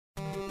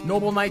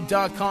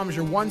NobleKnight.com is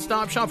your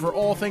one-stop shop for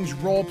all things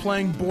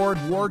role-playing, board,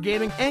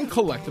 wargaming, and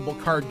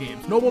collectible card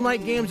games. Noble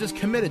Knight Games is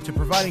committed to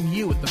providing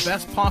you with the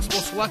best possible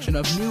selection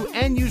of new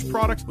and used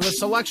products with a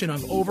selection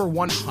of over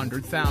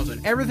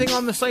 100,000. Everything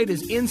on the site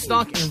is in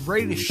stock and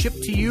ready to ship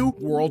to you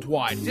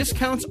worldwide.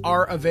 Discounts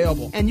are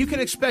available, and you can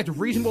expect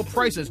reasonable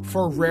prices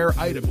for rare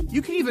items.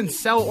 You can even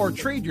sell or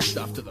trade your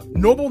stuff to them.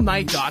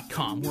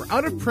 NobleKnight.com, where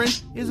Out of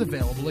Print is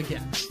available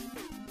again.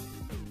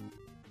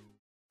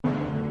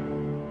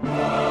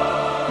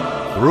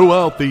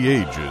 Throughout the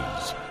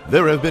ages,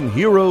 there have been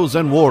heroes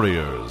and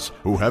warriors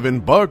who have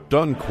embarked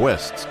on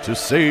quests to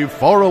save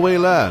faraway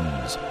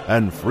lands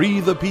and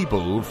free the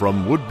people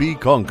from would-be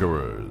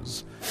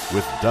conquerors,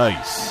 with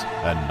dice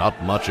and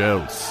not much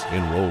else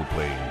in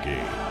role-playing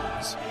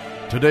games.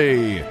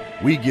 Today,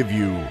 we give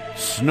you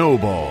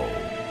Snowball,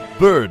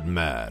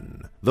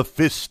 Birdman, the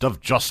Fist of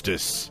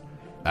Justice,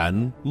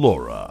 and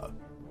Laura,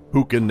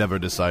 who can never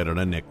decide on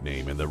a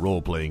nickname in their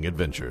role-playing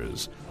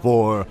adventures.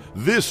 For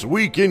This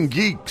Week in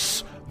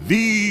Geeks,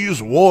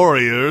 these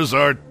warriors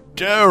are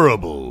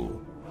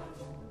terrible.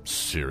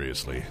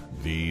 Seriously,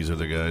 these are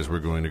the guys we're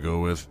going to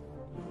go with?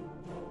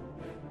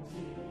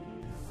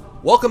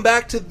 Welcome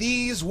back to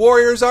These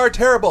Warriors Are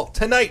Terrible.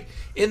 Tonight,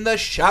 in the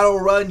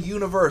Shadowrun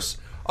universe,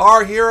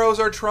 our heroes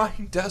are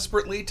trying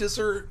desperately to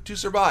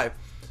survive.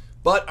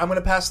 But I'm going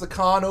to pass the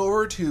con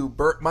over to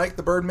Mike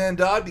the Birdman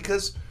Dodd,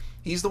 because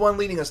he's the one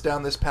leading us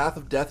down this path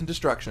of death and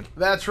destruction.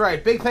 That's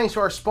right. Big thanks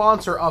to our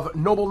sponsor of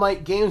Noble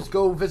Knight Games.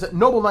 Go visit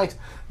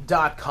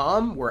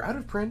NobleKnight.com, where Out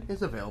of Print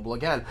is available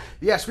again.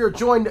 Yes, we are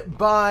joined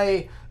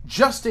by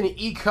Justin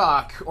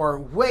Eacock, or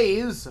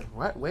Waze.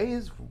 What?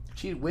 Waze?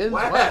 Cheese Whiz?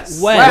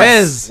 Whiz.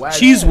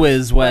 Cheese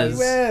Whiz. Whiz.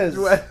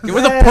 Give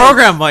me the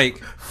program,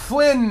 Mike.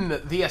 Flynn,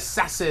 the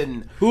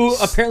assassin. Who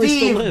apparently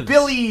still lives.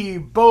 Billy,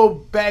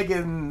 Bo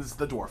Baggins,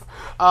 the dwarf.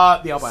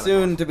 The albino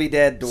Soon dwarf. to be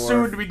dead dwarf.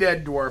 Soon to be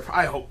dead dwarf.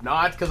 I hope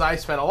not, because I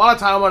spent a lot of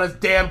time on his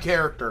damn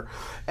character.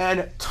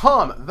 And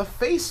Tom, the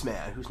face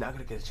man, who's now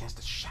going to get a chance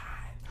to shine.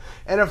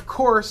 And of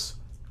course,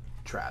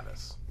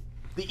 Travis,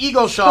 the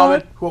ego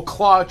shaman, who will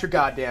claw out your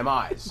goddamn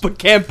eyes. But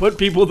can't put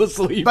people to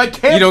sleep. But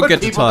can't you don't put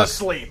get people to to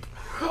sleep.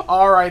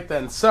 All right,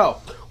 then.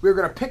 So, we're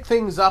going to pick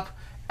things up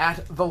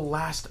at the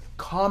last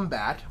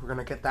combat. We're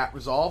going to get that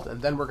resolved,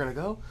 and then we're going to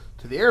go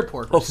to the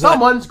airport where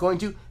someone's going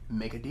to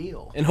make a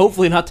deal. And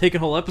hopefully not take a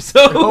whole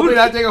episode. Hopefully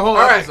not take a whole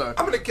episode. All right,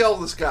 I'm going to kill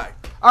this guy.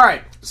 All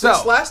right, so...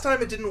 Since last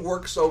time it didn't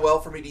work so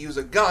well for me to use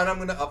a gun, I'm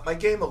going to up my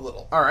game a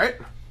little. All right.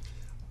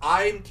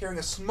 I'm carrying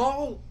a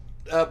small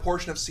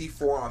portion of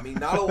C4 on me.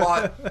 Not a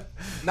lot.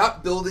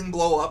 Not building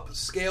blow-up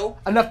scale.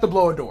 Enough to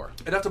blow a door.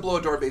 Enough to blow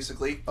a door,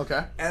 basically.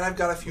 Okay. And I've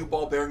got a few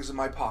ball bearings in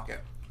my pocket.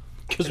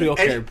 Because we all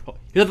carry...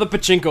 You have the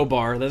pachinko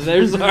bar.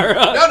 There's our...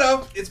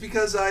 No. It's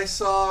because I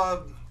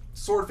saw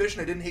Swordfish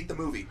and I didn't hate the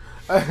movie.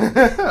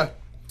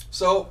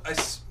 So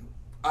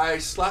I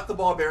slap the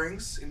ball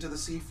bearings into the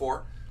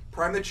C4,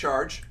 prime the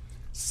charge,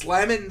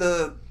 slam it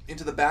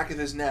into the back of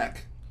his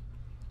neck.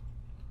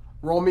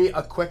 Roll me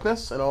a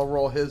quickness, and I'll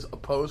roll his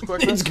opposed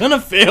quickness. It's gonna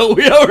fail.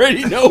 We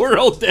already know we're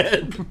all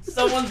dead.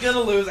 Someone's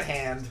gonna lose a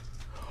hand.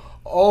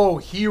 Oh,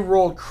 he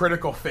rolled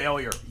critical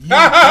failure. You do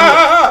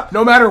it.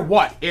 No matter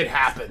what, it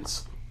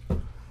happens.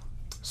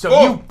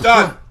 So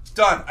done.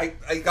 I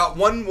got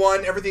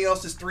 1-1. Everything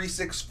else is 3,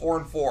 6, 4,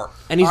 and 4.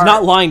 And he's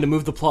not lying to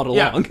move the plot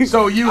along. Yeah.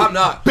 So you, I'm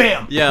not.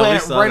 Bam, Yeah,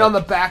 plant it right on the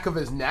back of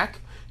his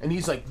neck, and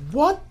he's like,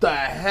 "What the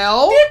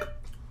hell?"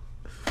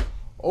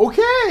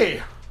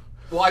 Okay.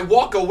 Well, I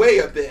walk away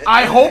a bit.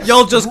 I hope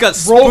Y'all just got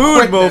roll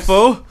spooned, quickness.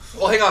 mofo.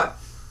 Well, hang on.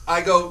 I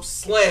go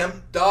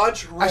slam,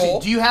 dodge, roll. Actually,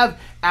 do you have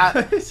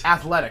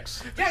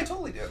athletics? Yeah, I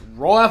totally do.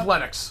 Roll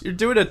athletics. You're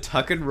doing a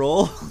tuck and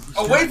roll?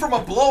 Away from a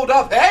blown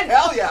up head?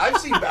 Hell yeah, I've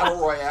seen Battle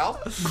Royale.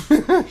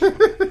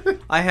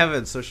 I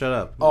haven't, so shut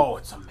up. Oh,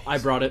 it's amazing. I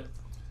brought it.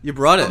 You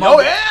brought it? Oh,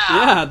 yeah!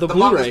 Yeah, the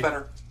manga's Blu-ray.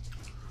 better.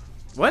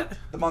 What?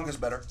 The manga's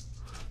better.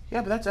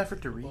 Yeah, but that's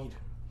effort to read.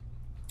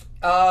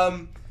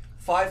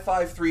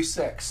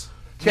 5536.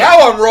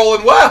 Now I'm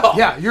rolling well.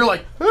 Yeah, you're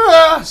like,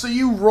 so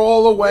you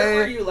roll away.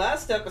 Where were you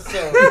last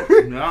episode?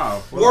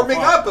 No. Warming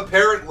up,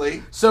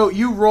 apparently. So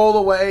you roll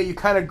away, you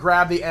kind of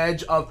grab the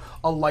edge of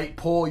a light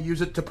pole, use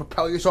it to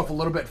propel yourself a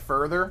little bit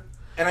further.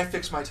 And I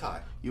fix my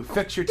tie. You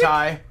fix your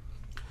tie.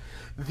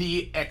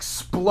 The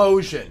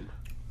explosion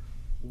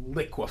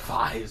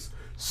liquefies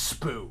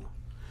Spoo.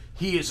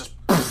 He is just...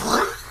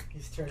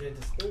 He's turned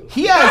into Spoo.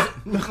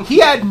 He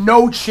had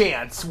no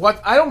chance.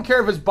 What? I don't care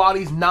if his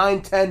body's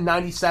 9, 10,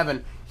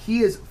 97.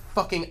 He is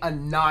fucking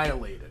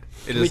annihilated.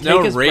 It is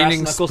now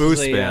raining Spoo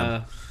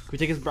spam. Can we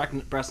take his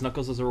brass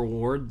knuckles as a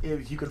reward?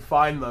 If you could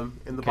find them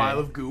in the pile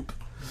of goop.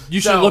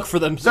 You should look for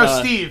them. So,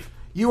 Steve,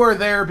 you are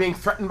there being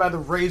threatened by the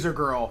Razor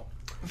Girl.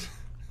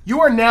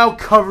 You are now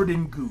covered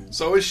in goo.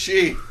 So is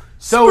she.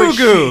 So is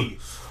Spoo-goo. she.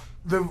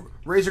 The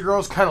Razor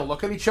Girls kind of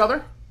look at each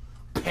other,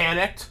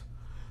 panicked.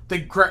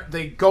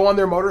 They go on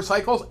their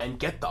motorcycles and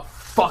get the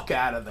fuck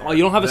out of there. Oh,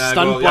 you don't have a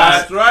stun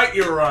blast. That's right,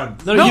 you run.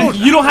 No,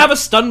 you don't have a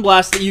stun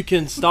blast that you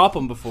can stop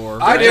them before.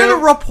 I They're do.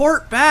 gonna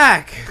report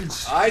back.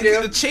 I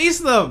do. Chase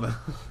them.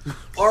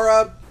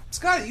 Or,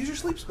 Scotty, use your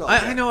sleep spell.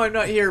 I know I'm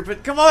not here,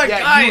 but come on, Yeah,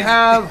 guys. you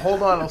have.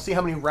 Hold on, I'll see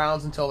how many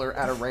rounds until they're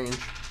out of range.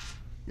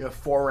 You have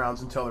 4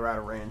 rounds until they're out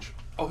of range.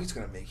 Oh, he's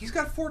gonna make. He's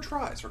got 4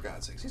 tries, for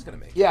God's sakes. He's gonna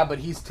make. Yeah, but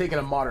he's taken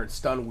a moderate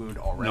stun wound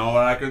already. Know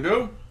what I can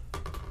do?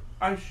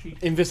 I sheet.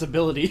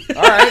 Invisibility.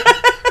 All right,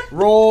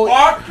 roll.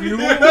 Fuck you!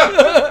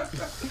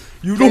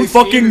 You Okay,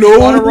 Steve, if you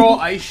want to roll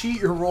ice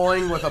sheet, you're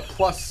rolling with a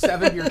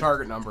 +7 to your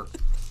target number.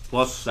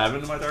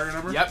 +7 to my target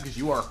number? Yep, because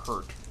you are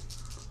hurt.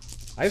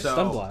 I have So-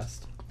 Stun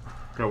Blast.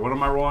 Okay, what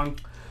am I rolling?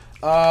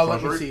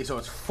 Let me see. So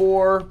it's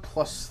 4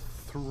 +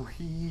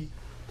 3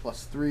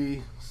 +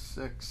 3,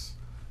 6.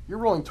 You're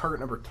rolling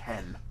target number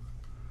 10.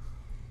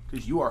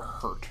 Because you are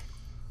hurt.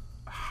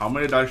 How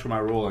many dice am I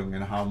rolling,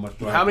 and how much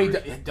do I How have many to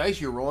read?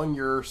 dice you're rolling?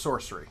 Your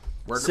sorcery.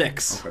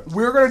 6. Okay.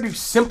 We're going to do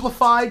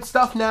simplified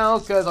stuff now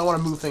because I want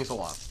to move things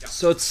along.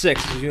 So it's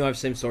 6 because you don't have the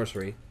same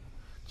sorcery.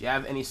 Do you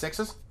have any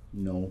 6s?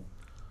 No.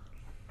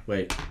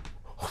 Wait.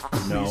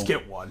 Please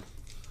get 1.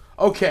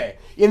 Okay.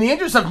 In the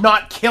interest of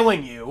not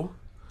killing you,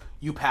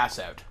 you pass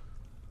out.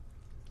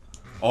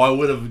 Oh, I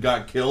would have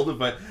got killed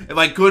if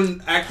I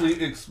couldn't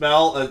actually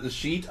expel a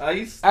sheet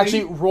ice thing?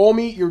 Actually, roll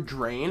me your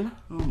drain.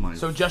 Oh my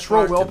So just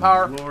roll fucking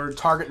willpower. Lord.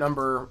 Target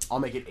number, I'll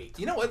make it 8.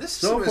 You know what? This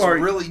So system far-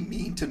 is really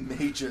mean to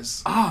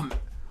mages.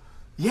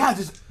 Yeah,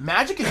 this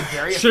magic is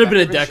very Should have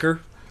been a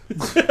effective.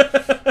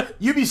 Decker.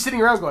 You'd be sitting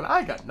around going,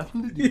 I got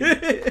nothing to do.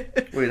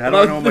 Wait, how do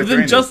I know what my Then drain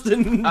is?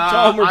 Justin and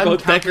Tom were I'm both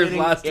Deckers calculating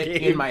last it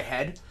game. in my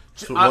head.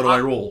 So what do I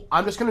roll?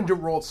 I'm just going to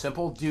roll it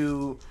simple.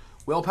 Do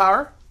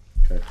willpower,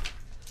 Okay.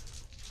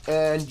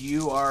 and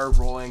you are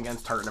rolling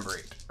against target number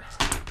 8.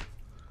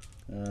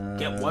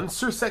 Get 1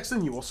 success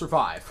and you will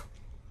survive.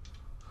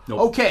 Nope.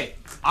 Okay,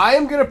 I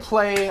am going to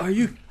play... Are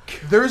you?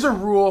 There's a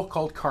rule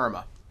called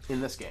karma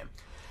in this game.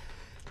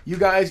 You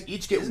guys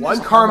each get Isn't 1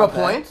 this karma karma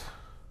bad? point.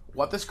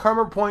 What this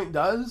karma point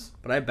does...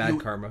 But I have bad you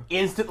karma.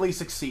 instantly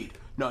succeed.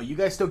 No, you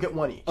guys still get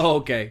 1 each. Oh,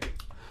 okay.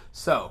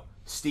 So,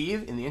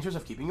 Steve, in the interest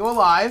of keeping you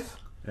alive,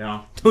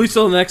 Yeah. At least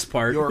till the next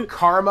part. your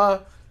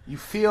karma, you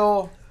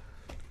feel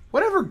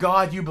whatever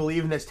god you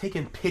believe in has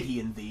taken pity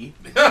in thee.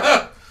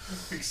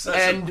 Excessive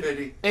And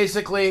pity.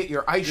 basically,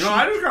 your ice You know,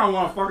 I sheet, just kind of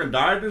want to fucking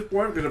die at this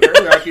point because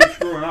apparently I keep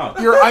screwing up.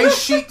 your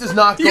ice sheet does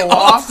not he go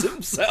offs off,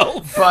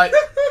 himself. but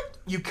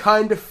you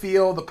kind of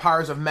feel the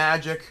powers of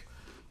magic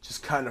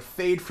just kind of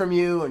fade from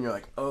you, and you're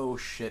like, oh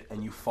shit,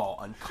 and you fall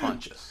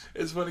unconscious.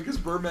 It's funny because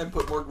Birdman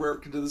put more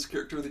work into this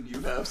character than you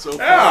have so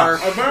Yeah,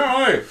 far.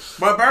 apparently.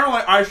 But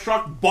apparently I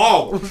suck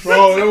balls.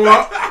 So, you know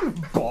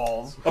what?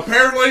 Balls.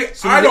 Apparently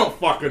I don't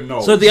fucking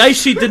know. So the ice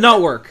sheet did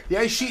not work. The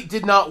ice sheet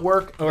did not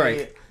work. All They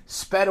right.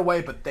 sped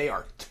away, but they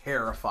are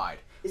terrified.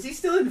 Is he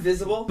still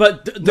invisible?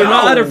 But they're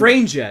not out of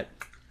range yet.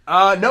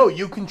 No,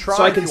 you can try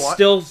So I if can you want.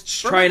 still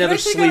try Can I another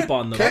take sleep out a-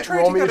 on them. Can I Okay, try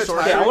roll to me take your out a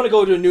sorcery. Okay, I tire? want to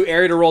go to a new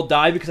area to roll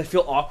die because I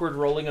feel awkward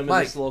rolling them in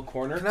Mike, this little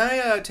corner. Can I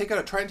try and take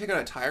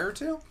out a tire or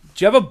two?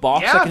 Do you have a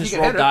box Yeah, I can you just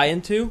can roll hit it. die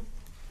into?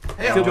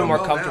 Hey, I feel a bit more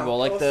now. comfortable.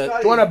 Like the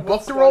Do you want a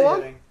book to roll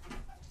on?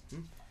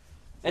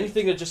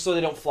 anything that just so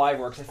they don't fly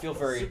works. I feel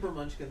very Super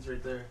Munchkins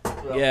right there.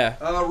 yeah.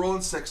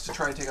 Rolling 6 to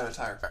try and take out a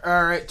tire.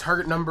 All right,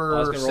 target number I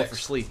was gonna roll for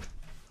 6. sleep.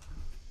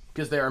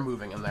 Because they are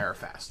moving and they are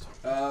fast.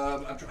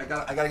 I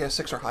gotta get a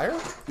 6 or higher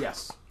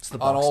Yes. It's the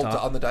on box all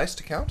top. on the dice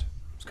to count.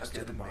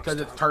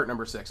 Because it's target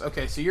number 6.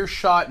 Okay, so your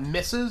shot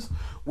misses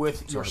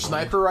with your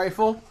sniper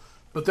rifle,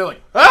 but they're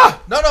like, ah!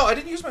 No, I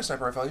didn't use my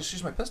sniper rifle. I just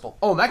used my pistol.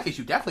 Oh, in that case,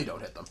 you definitely don't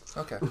hit them.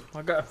 Okay.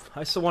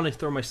 I still want to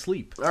throw my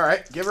sleep. All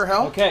right, give her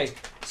hell. Okay,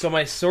 so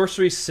my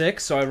sorcery's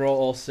 6, so I roll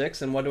all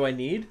 6. And what do I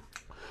need?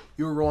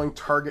 You're rolling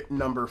target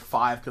number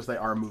 5 because they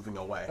are moving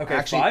away.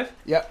 Okay, 5?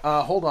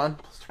 Yeah, hold on.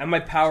 And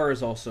my power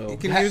is also. You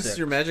can use 6.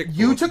 your magic.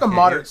 You pool, took a can't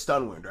moderate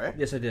stun wound, right?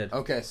 Yes, I did.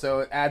 Okay,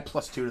 so add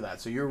 +2 to that.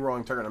 So you're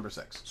rolling target number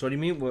 6. So what do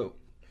you mean? What?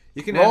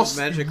 You can Roll, add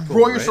magic. Pool,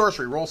 roll your right?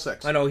 sorcery. Roll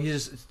 6. I know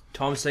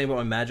Tom's saying about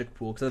my magic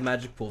pool because the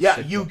magic pool. Yeah,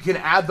 you can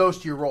add those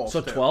to your rolls.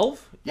 So too.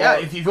 12. Yeah,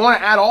 if you want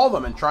to add all of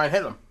them and try and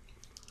hit them.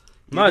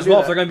 Might as do well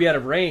that. if they're going to be out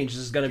of range.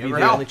 This is going to be Give her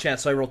the hell. only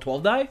chance. So I roll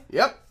 12 die.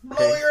 Yep.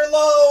 Blow your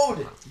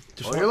load.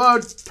 Roll your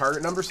load.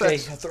 Target number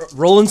 6. Okay,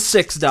 rolling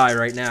 6 die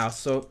right now.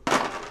 So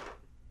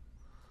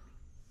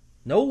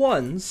no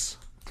ones.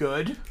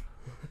 Good.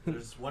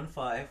 There's 1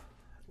 5.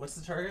 What's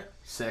the target?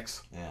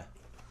 6. Yeah.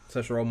 So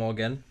I should roll them all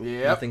again.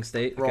 Yep. Nothing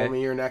state. Roll Okay.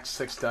 me your next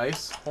 6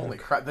 dice. Holy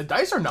crap. The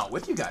dice are not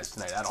with you guys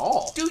tonight at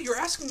all. Dude, you're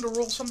asking to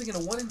roll something in a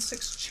 1 in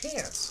 6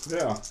 chance.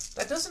 Yeah.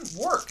 That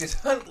doesn't work.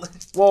 It's not.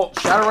 Well,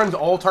 Shadowrun's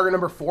all target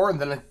number 4, and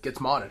then it gets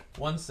modded.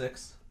 1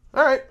 6.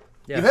 All right.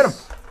 Yes. You hit him.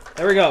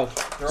 There we go.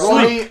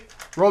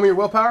 Roll me your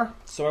willpower.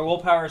 So my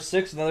willpower is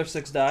 6. Another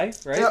 6 die.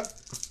 Right. Yep.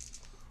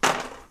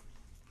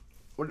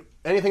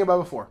 Anything above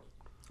a 4.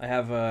 I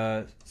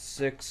have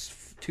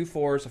 6, 2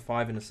 4s, a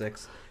 5, and a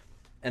 6,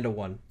 and a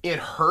 1. It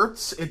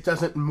hurts. It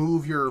doesn't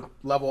move your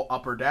level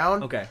up or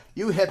down. Okay.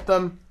 You hit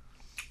them.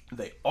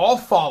 They all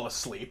fall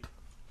asleep.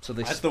 So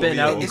they the spin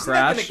out and Isn't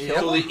that crash. gonna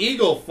kill So the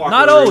eagle fucker.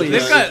 Not always.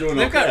 is, They've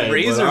got doing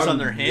razors but on I'm-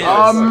 their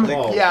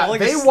hands.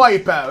 They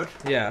wipe out.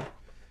 Yeah.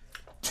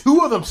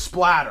 2 of them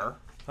splatter.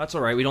 That's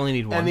all right. We'd only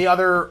need 1. And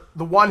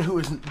the one who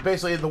is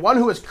basically the one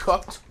who is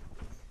cooked,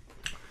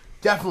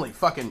 definitely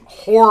fucking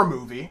horror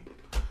movie.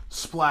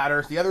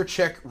 Splatters. The other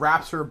chick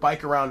wraps her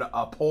bike around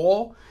a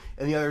pole,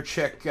 and the other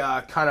chick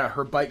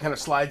her bike kind of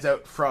slides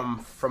out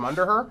from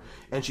under her,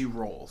 and she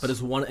rolls. But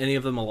is any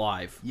of them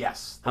alive?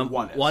 Yes,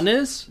 One is. One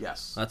is.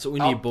 Yes, that's what we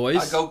need,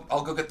 boys.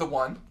 I'll go get the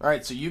one. All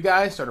right, so you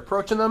guys start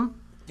approaching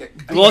them.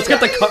 Well, let's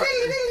get the car.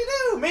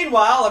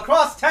 Meanwhile,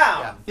 across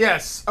town.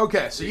 Yes.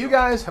 Okay, so you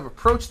guys have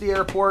approached the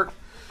airport.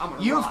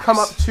 You've come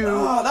up to.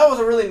 Oh, that was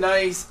a really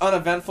nice,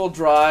 uneventful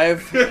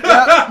drive.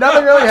 Yeah,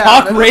 nothing really Talk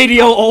happened.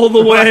 radio all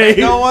the way.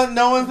 no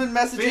one's been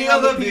messaging Feel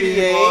on the the PDA.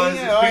 beat, boys.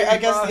 You know, I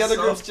guess the other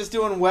So- group's just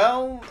doing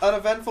well.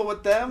 Uneventful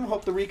with them.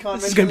 Hope the recon.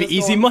 This is mission gonna be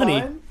easy going money.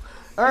 fine.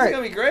 All This right. is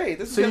gonna be great.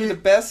 This is So gonna be you- the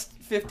best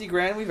 50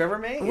 grand we've ever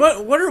made.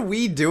 What are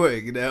we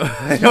doing now?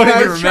 I We're don't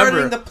even chartering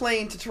remember. the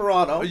plane to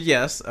Toronto.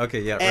 Yes.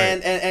 Okay. Yeah. Right.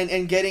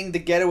 And getting the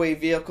getaway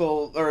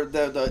vehicle or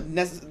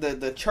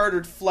the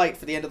chartered flight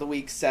for the end of the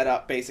week set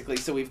up basically.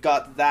 So we've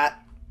got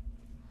that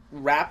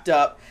wrapped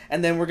up,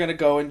 and then we're gonna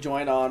go and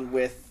join on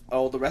with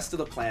all the rest of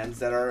the plans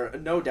that are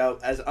no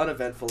doubt as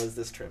uneventful as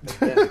this trip has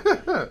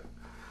been.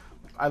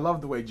 I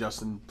love the way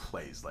Justin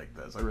plays like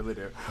this. I really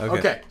do. Okay.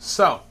 Okay,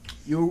 so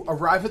you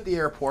arrive at the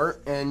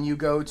airport and you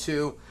go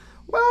to,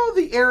 well,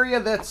 the area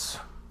that's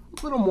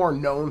a little more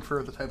known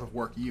for the type of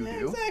work you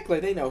do. Exactly,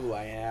 they know who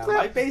I am. Yeah.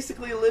 I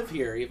basically live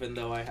here, even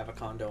though I have a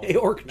condo. Hey,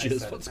 on Orcages, the nice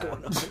side what's of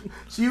town. going on?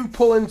 So you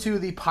pull into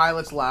the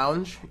pilot's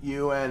lounge,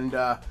 you and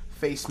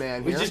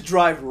Faceman We here. just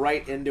drive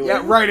right into it.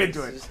 Yeah, right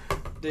into it. Just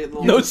the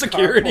little No carport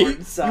security.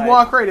 inside. You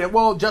walk right in.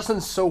 Well,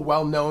 Justin's so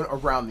well known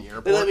around the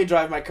airport. They let me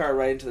drive my car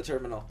right into the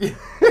terminal.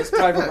 Just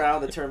drive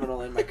around the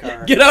terminal in my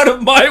car. Get out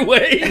of my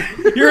way!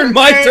 You're in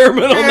my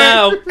terminal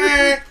now.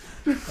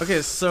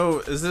 Okay. So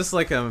is this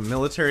like a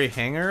military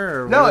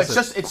hangar or No, what is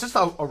it's just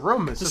a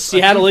room. It's just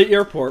Seattle a huge,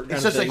 Airport.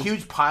 It's just a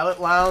huge pilot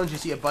lounge. You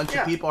see a bunch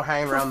Yeah, of people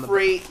hanging for around the.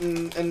 freight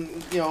and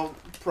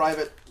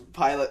private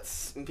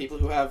pilots and people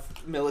who have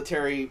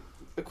military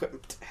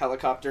equipment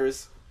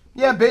helicopters.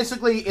 Yeah,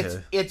 basically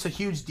it's a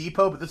huge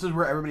depot, but this is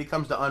where everybody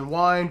comes to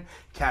unwind,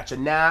 catch a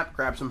nap,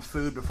 grab some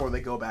food before they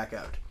go back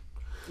out.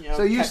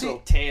 So you catch see- a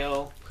little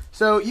tail.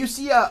 So you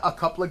see a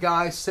couple of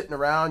guys sitting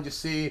around. You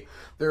see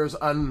there's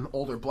an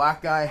older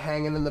black guy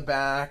hanging in the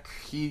back.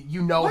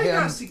 You know Why you him.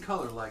 gotta see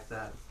color like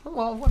that?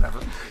 Well, whatever.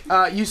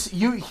 Is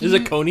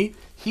it Coney?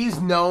 He's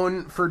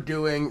known for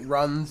doing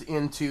runs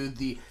into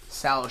the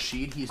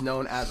Salashid. He's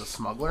known as a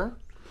smuggler.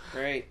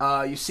 Right.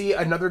 You see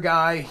another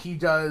guy. He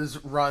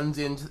does runs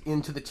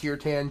into the Tir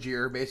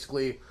Tangier,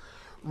 basically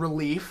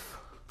relief.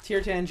 Tir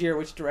Tangier,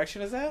 which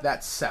direction is that?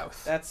 That's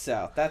south. That's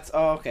south. That's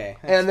okay.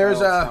 That's And there's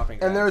my old a stomping and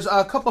ground. there's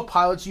a couple of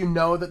pilots you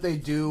know that they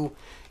do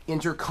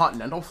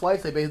intercontinental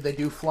flights. They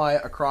do fly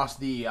across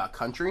the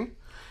country,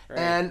 Right.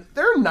 and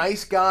they're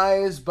nice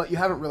guys, but you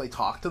haven't really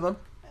talked to them.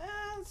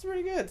 That's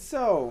pretty good.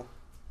 So,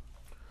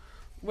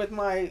 with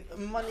my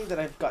money that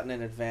I've gotten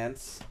in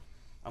advance,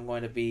 I'm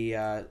going to be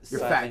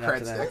signing up cred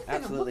to them. stick?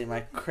 Absolutely,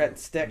 my cred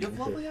stick. You have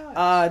lovely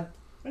eyes.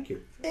 Thank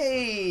you.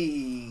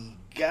 Hey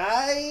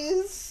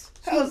guys,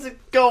 how's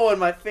it going?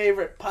 My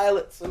favorite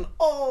pilots in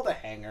all the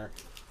hangar.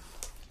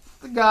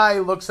 The guy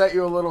looks at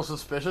you a little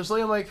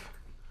suspiciously. I'm like,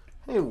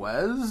 "Hey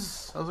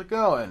Wes, how's it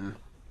going?"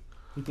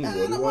 And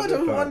I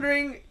was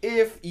wondering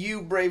if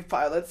you brave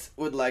pilots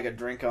would like a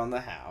drink on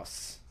the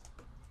house.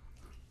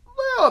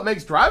 Well, it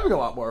makes driving a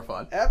lot more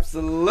fun.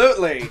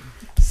 Absolutely.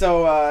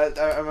 So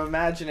I'm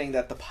imagining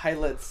that the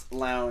pilot's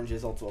lounge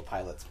is also a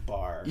pilot's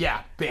bar.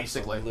 Yeah,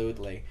 basically.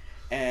 Absolutely.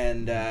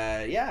 And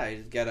I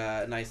just get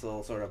a nice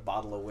little sort of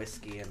bottle of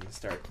whiskey and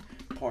start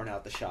pouring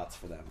out the shots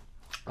for them.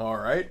 All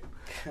right.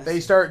 They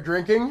start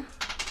drinking,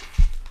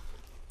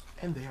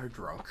 and they are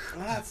drunk.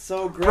 That's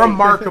so great.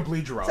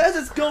 Remarkably drunk. So as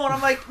it's going,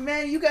 I'm like,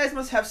 man, you guys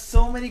must have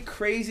so many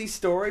crazy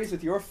stories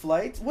with your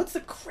flights. What's the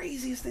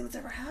craziest thing that's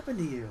ever happened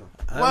to you?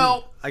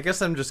 Well, I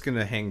guess I'm just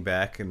gonna hang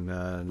back and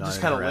not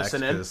Just kinda interact,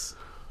 listen in? 'cause-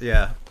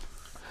 Yeah.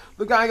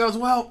 the guy goes,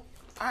 "Well,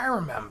 I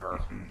remember.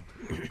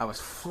 I was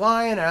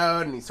flying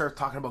out, and he starts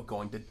talking about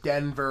going to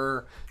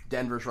Denver.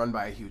 Denver's run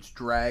by a huge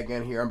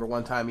dragon. He remember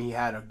one time he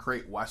had a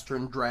great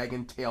Western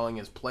dragon tailing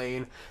his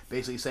plane,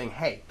 basically saying,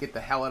 'Hey, get the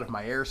hell out of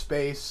my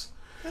airspace.'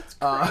 That's He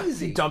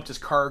crazy. dumped his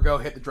cargo,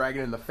 hit the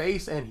dragon in the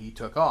face, and he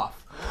took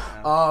off.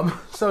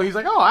 So he's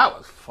like, 'Oh, that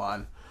was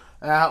fun.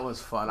 That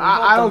was fun.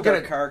 I don't get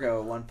it.' cargo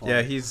at one point.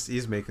 Yeah,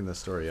 he's making the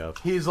story up.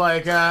 He's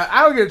like,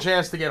 I don't get a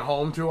chance to get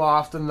home too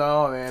often,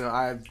 though. I mean,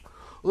 I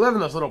live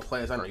in this little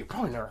place. I don't know. You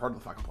probably never heard of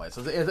the fucking place.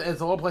 It's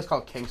a little place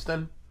called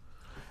Kingston.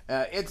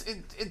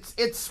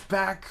 It's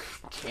back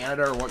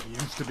Canada, or what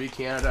used to be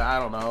Canada. I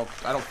don't know.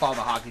 I don't follow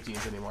the hockey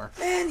teams anymore.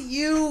 Man,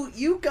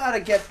 you gotta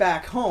get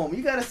back home.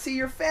 You gotta see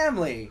your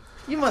family.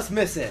 You must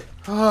miss it.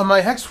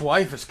 My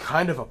ex-wife is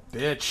kind of a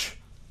bitch,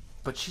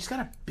 but she's got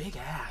a big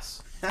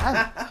ass.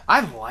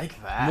 I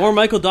like that. More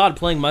Michael Dodd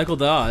playing Michael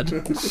Dodd.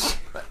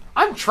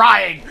 I'm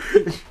trying.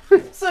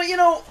 So,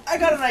 I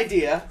got an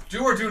idea.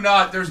 Do or do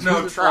not, there's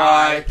no Do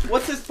try.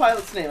 What's his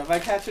pilot's name? Have I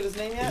captured his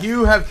name yet?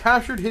 You have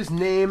captured his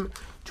name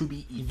to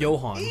be Ethan.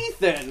 Johan.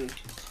 Ethan.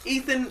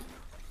 Ethan,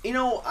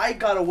 I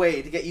got a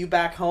way to get you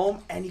back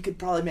home, and you could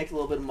probably make a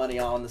little bit of money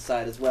on the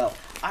side as well.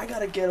 I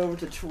gotta get over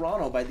to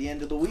Toronto by the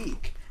end of the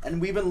week, and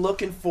we've been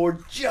looking for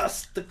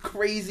just the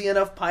crazy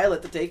enough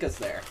pilot to take us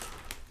there.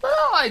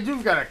 Well, I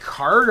do got a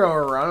cargo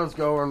run. It's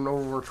going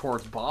over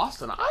towards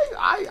Boston.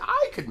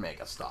 I could make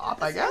a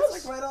stop, I guess.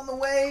 It's like right on the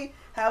way,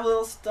 have a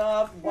little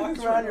stop, walk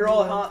around your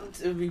old haunt.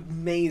 It would be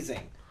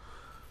amazing.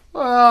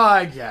 Well,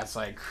 I guess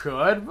I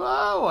could,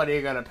 but what are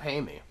you going to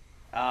pay me?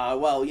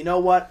 Well, you know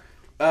what?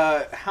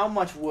 How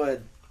much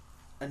would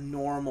a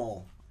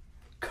normal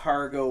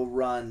cargo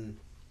run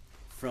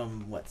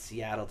from,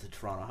 Seattle to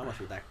Toronto, how much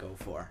would that go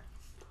for?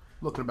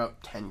 Looking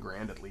about 10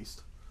 grand at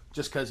least.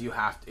 Just because you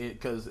have to,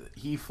 because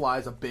he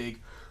flies a big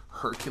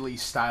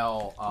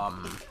Hercules-style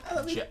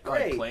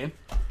plane.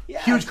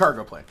 Yeah, Huge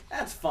cargo plane.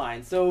 That's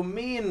fine. So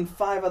me and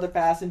 5 other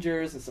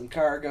passengers and some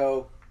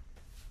cargo.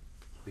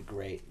 Be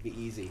great. Be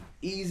easy.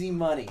 Easy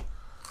money.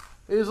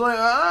 He's like,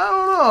 I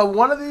don't know.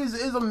 One of these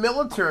is a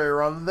military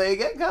run. They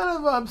get kind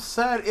of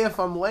upset if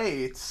I'm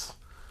late.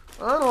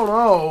 I don't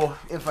know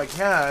if I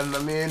can. I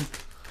mean,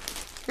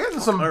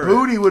 getting some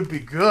booty would be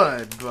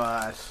good,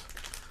 but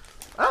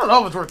I don't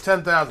know if it's worth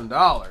 $10,000.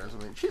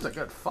 I mean, she's a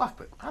good fuck,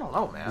 but I don't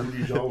know, man.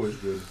 Booty's always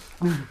good.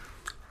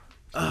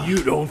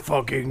 You don't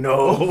fucking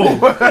know.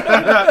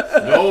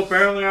 No,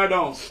 apparently I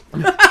don't.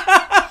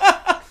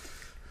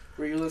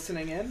 Were you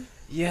listening in?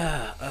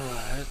 Yeah,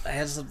 I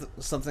had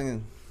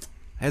something.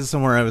 I had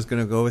somewhere I was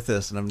going to go with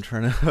this, and I'm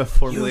trying to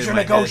formulate. Use your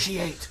my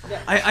negotiate.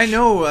 I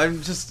know.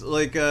 I'm just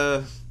like.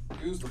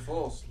 Use the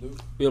force, Luke.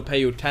 We'll pay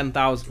you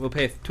 10,000. We'll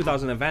pay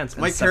 2,000 in advance.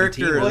 My and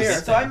character 17 Well, is-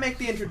 here. So I make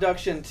the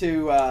introduction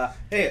to.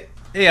 Hey,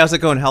 how's it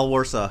going, Hal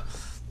Warsaw?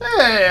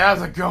 Hey,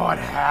 how's it going,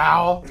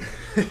 Hal?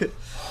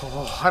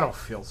 I don't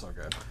feel so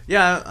good.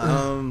 Yeah.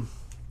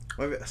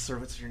 Sir,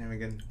 what's your name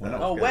again?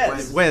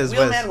 Wes. Wes.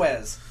 Wheelman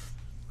Wes.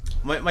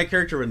 My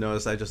character would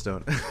notice. I just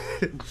don't.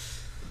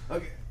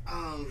 Okay.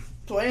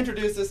 So I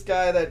introduced this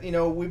guy that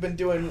we've been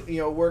doing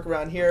work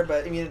around here,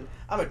 but I mean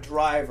I'm a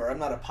driver. I'm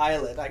not a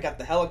pilot. I got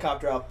the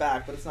helicopter out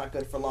back, but it's not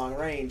good for long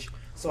range.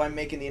 So I'm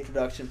making the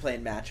introduction,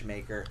 playing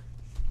matchmaker.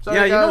 So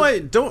Yeah, you know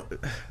guys,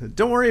 what?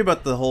 Don't worry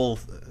about the whole.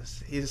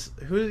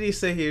 Who did he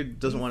say he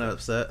doesn't want to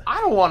upset? I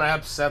don't want to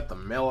upset the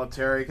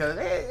military because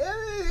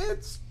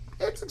it's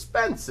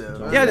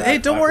expensive. Yeah, hey,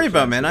 don't worry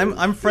about it, man.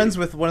 I'm friends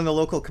with one of the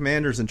local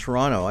commanders in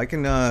Toronto. I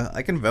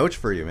can vouch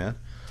for you, man.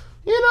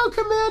 You know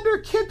Commander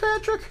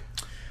Kilpatrick?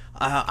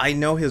 I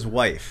know his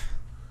wife.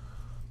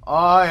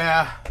 Oh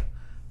yeah.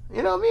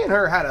 You know, me and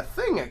her had a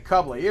thing a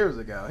couple of years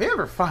ago. He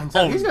ever finds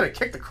out, he's gonna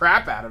kick the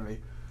crap out of me.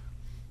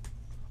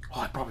 Oh,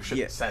 I probably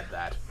shouldn't have said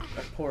that.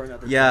 Pour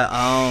another.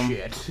 Yeah,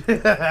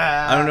 Shit.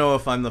 I don't know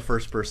if I'm the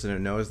first person who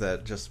knows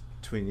that. Just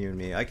between you and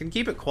me, I can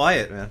keep it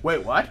quiet, man.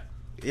 Wait, what?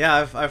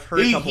 Yeah, I've heard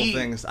a couple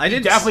things. I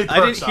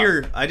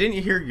didn't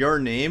hear your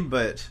name,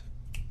 but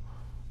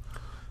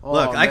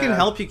look, I can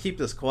help you keep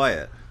this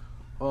quiet.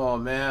 Oh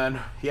man,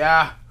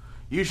 yeah,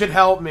 you should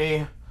help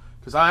me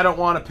because I don't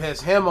want to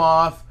piss him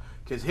off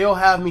because he'll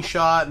have me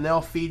shot and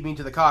they'll feed me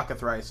to the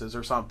cockatrices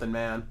or something,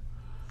 man.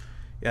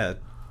 Yeah,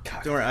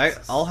 don't worry.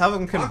 I'll have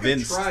him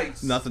convinced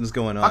Cockatrice. nothing's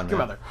going on. Fuck your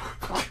man.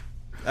 mother.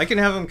 I can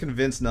have him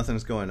convinced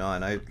nothing's going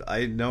on.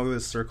 I know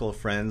his circle of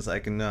friends. I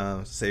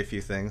can say a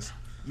few things.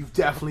 You've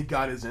definitely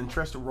got his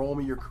interest. Roll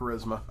me your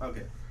charisma.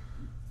 Okay.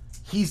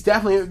 He's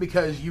definitely,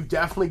 because you've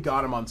definitely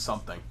got him on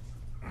something.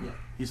 Yeah.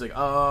 He's like,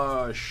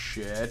 oh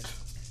shit.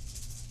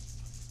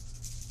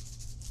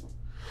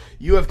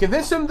 You have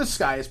convinced him the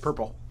sky is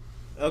purple.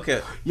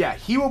 Okay. Yeah,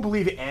 he will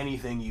believe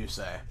anything you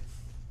say.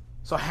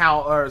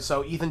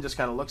 So Ethan just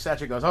kind of looks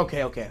at you and goes,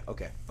 okay.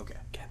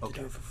 Can't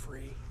do it for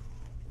free.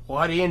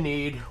 What do you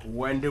need?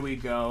 When do we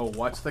go?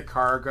 What's the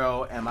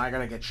cargo? Am I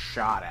going to get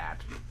shot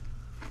at?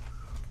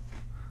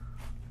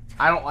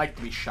 I don't like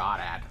to be shot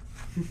at.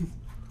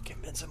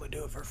 Convince him we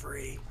do it for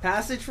free.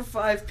 Passage for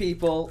 5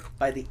 people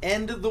by the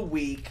end of the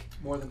week.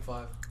 More than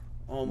 5.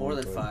 Oh, more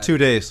than 5. 2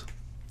 days.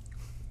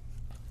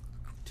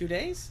 2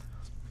 days?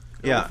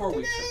 Yeah. 4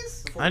 weeks.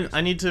 days? 4 weeks.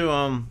 I need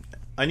to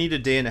I need a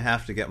day and a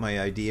half to get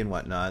my ID and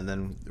whatnot, and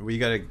then we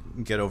gotta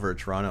get over to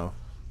Toronto.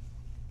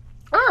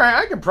 Alright,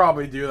 I could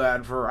probably do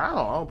that for, I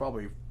don't know,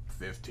 probably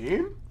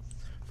 15?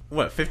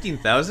 What,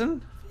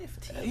 15,000?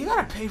 You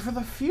gotta pay for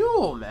the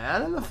fuel,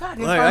 man, and the fact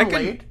if I'm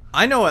late.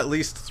 I know at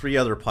least 3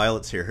 other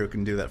pilots here who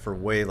can do that for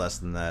way less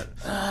than that.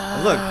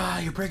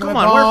 Look, You're breaking come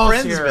my on, we're balls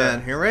friends, here.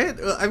 man. Here, right?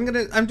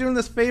 I'm doing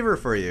this favor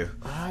for you.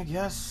 I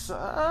guess,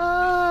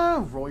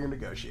 roll your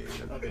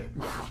negotiation. Okay.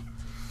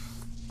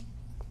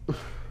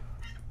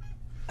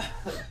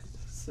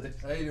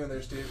 How you doing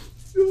there, Steve?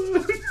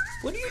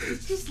 What do you?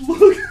 Just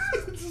look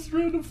at this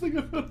random thing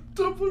about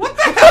Dublin. What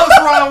the hell's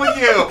wrong with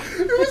you?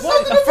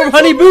 From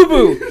Honey Boo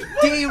Boo.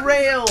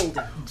 Derailed.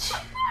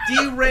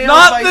 Derailed.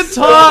 Not by the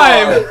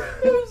time.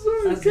 I'm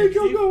sorry. Okay,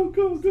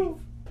 go.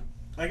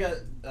 I got.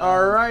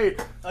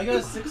 Alright. I got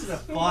a 6 and a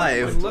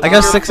 5. Look I at got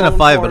a your 6 and a phone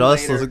 5, more but I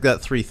also later.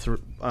 got 3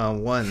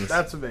 ones.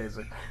 That's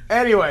amazing.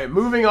 Anyway,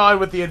 moving on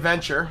with the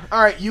adventure.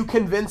 Alright, you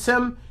convince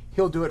him,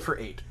 he'll do it for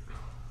 8.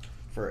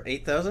 For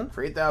 8,000.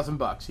 For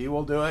 $8,000. He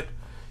will do it.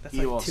 That's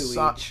he like will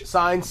 2 each.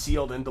 sign,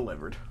 sealed, and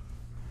delivered.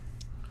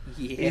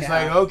 Yeah. He's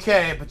like,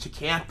 okay, but you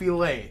can't be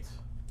late.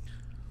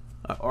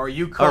 Or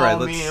you call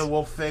me and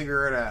we'll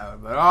figure it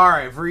out. But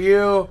alright, for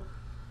you,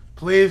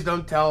 please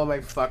don't tell him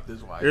I fucked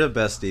his wife. You're the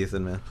best,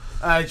 Ethan, man.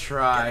 I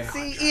try.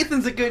 See,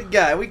 Ethan's a good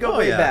guy. We go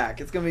way back.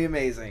 It's going to be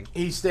amazing.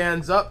 He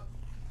stands up.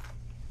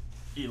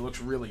 He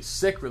looks really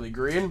sick, really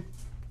green.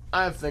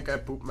 I think I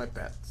pooped my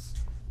pants.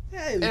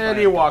 Yeah, and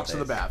he walks to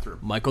the bathroom.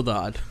 Michael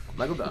Dodd.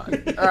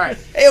 Alright.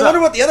 Hey, I wonder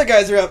what the other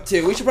guys are up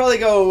to. We should probably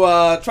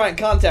go try and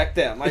contact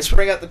them. I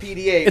bring out the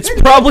PDA. It's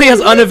probably as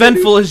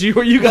uneventful as you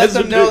guys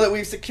let them know that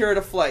we've secured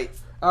a flight.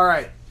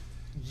 Alright.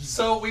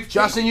 So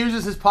Justin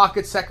uses his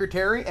pocket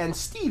secretary and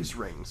Steve's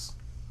rings.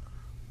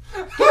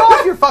 Get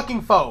off your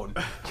fucking phone.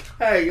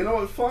 Hey, you know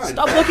what's fine.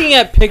 Stop looking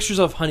at pictures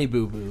of Honey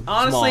Boo Boo.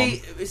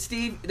 Honestly,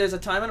 Steve, there's a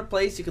time and a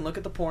place. You can look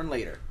at the porn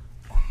later.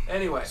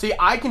 Anyway. See,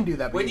 I can do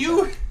that.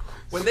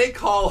 When they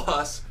call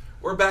us,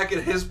 we're back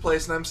at his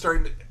place, and I'm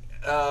starting to.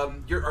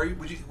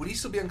 Would he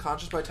still be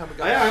unconscious by the time we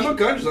got I'm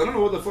unconscious. I don't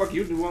know what the fuck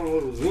you want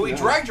to do. Well, we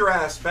dragged your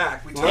ass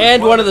back.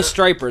 And one of the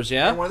stripers,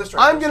 yeah? And one of the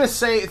stripers. I'm going to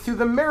say, through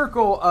the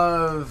miracle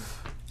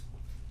of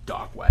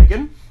Doc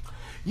Wagon,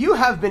 you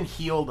have been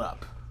healed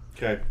up.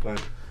 Okay, fine.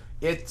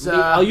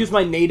 I'll use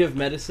my native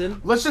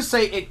medicine. Let's just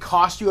say it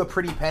cost you a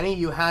pretty penny.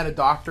 You had a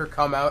doctor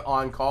come out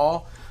on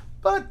call,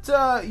 but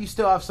you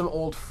still have some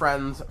old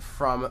friends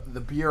from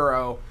the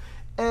Bureau,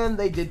 and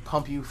they did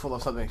pump you full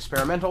of something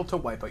experimental to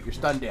wipe out your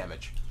stun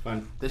damage.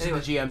 Fine. This is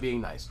the GM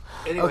being nice.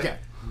 Anyway, okay.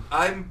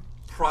 I'm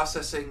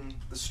processing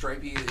the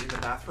stripey in the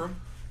bathroom.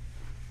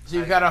 So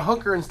you've got a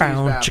hooker in Steve's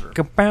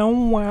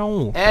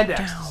bathroom. And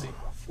ecstasy.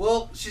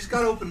 Well, she's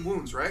got open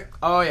wounds, right?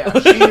 Oh,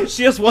 yeah.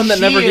 She has one that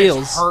never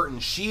heals. Hurting.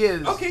 She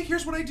is... Okay,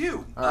 here's what I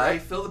do. Right. I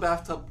fill the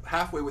bathtub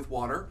halfway with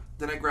water,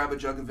 then I grab a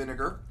jug of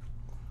vinegar,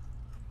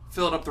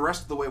 fill it up the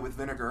rest of the way with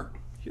vinegar.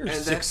 You're a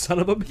sick son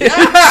of a bitch.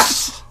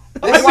 Yes!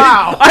 Oh,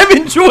 wow. I'm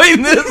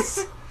enjoying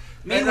this.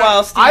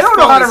 Meanwhile, Steve's I don't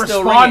know how to phone is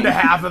still respond to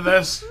ringing. half of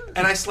this.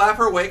 And I slap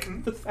her awake.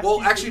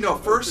 Well, actually, no.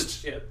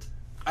 First,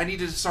 I need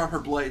to disarm her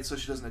blade so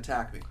she doesn't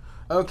attack me.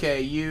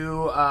 Okay,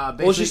 you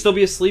basically... Will she still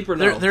be asleep or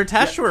no? They're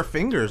attached to her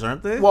fingers,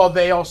 aren't they? Well,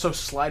 they also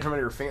slide from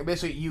under her finger.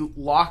 Basically, you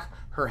lock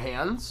her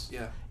hands.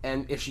 Yeah.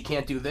 And if she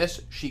can't do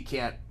this, she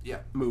can't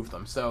move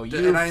them. So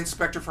you... And I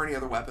inspect her for any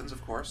other weapons,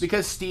 of course.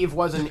 Because Steve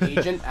was an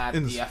agent at the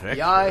Inspector.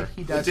 FBI,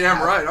 he does Damn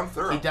have, right, I'm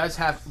thorough. He does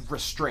have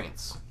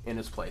restraints in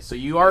his place. So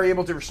you are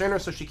able to restrain her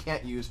so she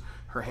can't use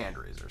her hand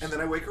razors. And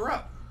then I wake her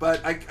up.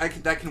 But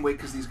that can wait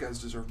because these guys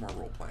deserve more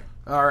role playing.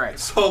 All right.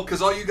 So,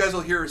 because all you guys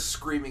will hear is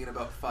screaming in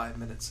about 5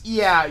 minutes.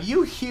 Yeah,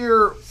 you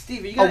hear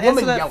Steve, are you a going to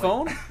woman answer that yelling.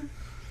 phone?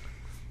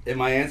 Am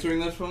I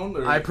answering this phone?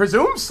 Or? I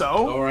presume so.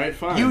 All right,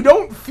 fine. You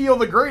don't feel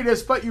the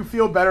greatest, but you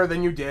feel better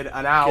than you did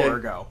an hour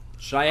ago.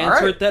 Should I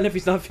answer it then if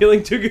he's not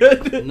feeling too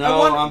good?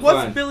 No, I'm what's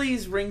fine.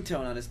 Billy's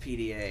ringtone on his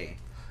PDA?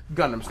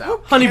 Gundam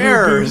style. Honey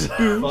Boo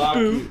Boo. Fuck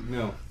you.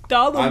 No.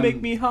 Dollar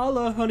make me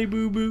holla, Honey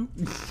Boo Boo.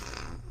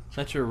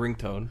 That's your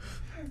ringtone.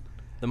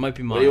 That might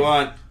be mine. What do you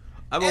want?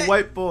 I'm a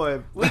white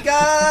boy. We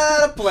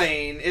got a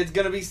plane. It's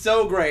going to be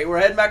so great. We're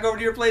heading back over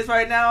to your place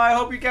right now. I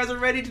hope you guys are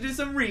ready to do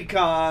some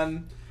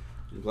recon.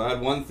 I'm glad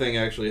one thing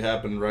actually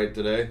happened right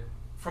today.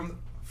 From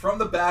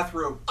the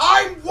bathroom.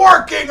 I'm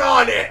working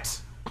on it!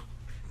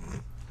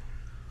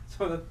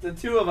 So the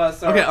two of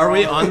us are... Okay, are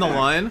we on the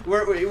line?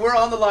 We're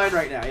on the line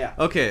right now, yeah.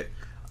 Okay.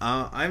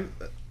 I've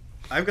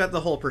got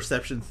the whole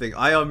perception thing.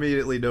 I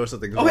immediately know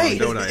something's wrong, wait,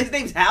 don't I? his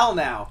name's Hal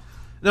now.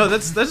 No,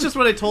 that's just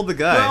what I told the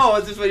guy. No,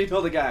 it's just what you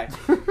told the guy.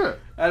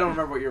 I don't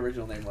remember what your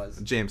original name was.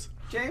 James.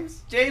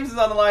 James? James is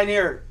on the line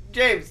here.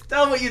 James,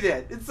 tell him what you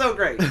did. It's so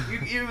great.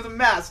 You were the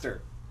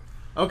master.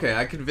 Okay,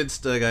 I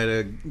convinced a guy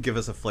to give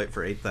us a flight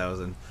for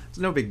 8,000. It's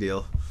no big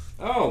deal.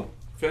 Oh,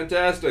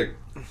 fantastic.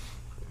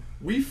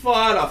 We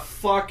fought a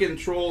fucking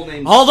troll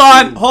named Hold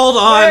on!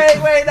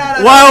 Wait, no.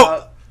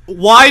 Wow!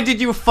 Why did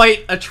you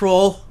fight a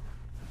troll?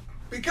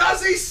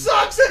 Because he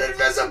sucks at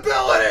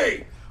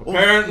invisibility!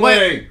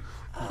 Apparently.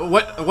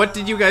 What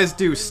did you guys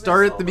do?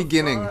 Start at the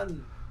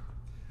beginning.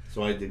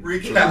 So I did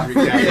Recap.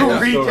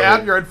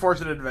 Recap your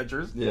unfortunate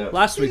adventures. Yeah.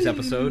 Last week's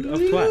episode of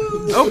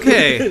Twat.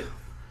 Okay.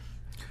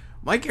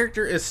 My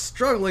character is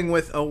struggling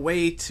with a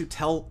way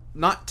to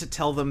not to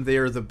tell them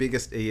they're the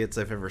biggest idiots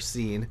I've ever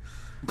seen.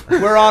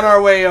 We're on our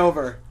way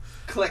over.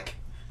 Click.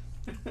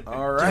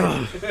 All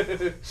right.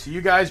 So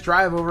you guys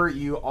drive over.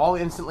 You all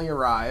instantly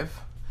arrive.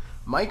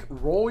 Mike,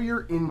 roll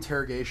your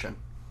interrogation.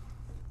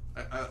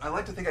 I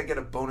like to think I get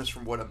a bonus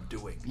from what I'm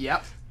doing.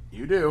 Yep,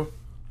 you do.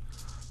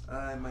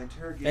 My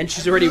interrogation. And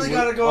she's already... I really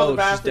gotta go to the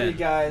bathroom, you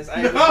guys.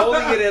 I am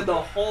holding it in the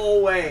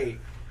whole way.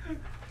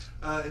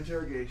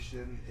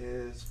 Interrogation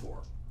is 4.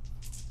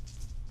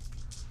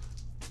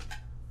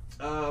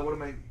 What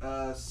am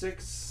I?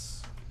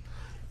 6,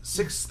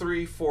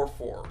 3, 4,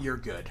 4. You're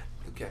good.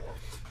 Okay.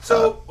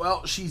 So,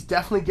 well, she's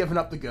definitely given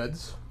up the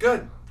goods.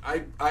 Good.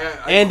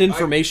 And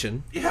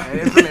information. And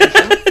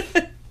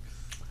information.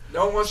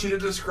 No one wants you to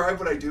describe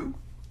what I do?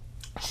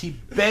 She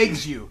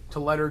begs you to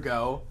let her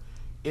go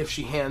if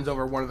she hands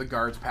over one of the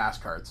guards' pass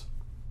cards.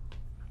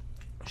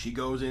 She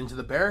goes into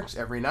the barracks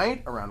every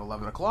night around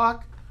 11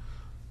 o'clock,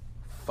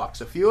 fucks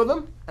a few of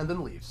them, and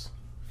then leaves.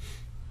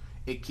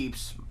 It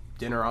keeps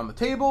dinner on the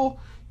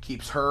table,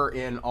 keeps her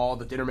in all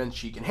the dinner mints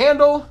she can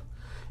handle,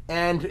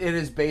 and it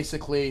is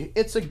basically,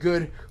 it's a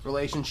good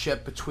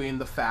relationship between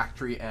the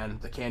factory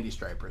and the Candy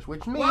Stripers,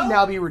 which may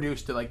now be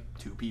reduced to like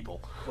 2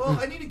 people. Well,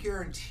 I need a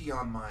guarantee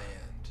on my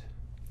end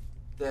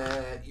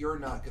that you're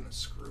not going to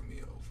screw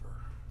me over.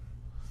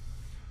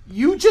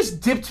 You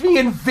just dipped me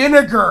in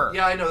vinegar!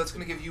 Yeah, I know, that's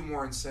going to give you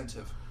more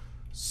incentive.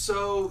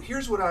 So,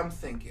 here's what I'm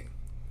thinking.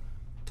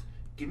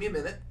 Give me a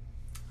minute.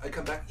 I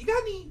come back. You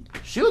got any...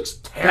 She looks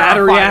terrified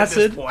Battery at this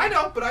acid? point. I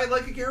know, but I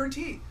like a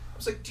guarantee. I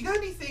was like, do you got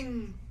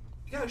anything...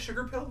 You got a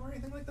sugar pill or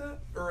anything like that?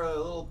 Or a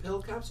little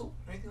pill capsule?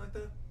 Or anything like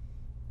that?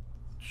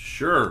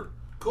 Sure.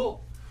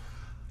 Cool.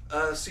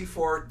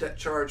 C4 debt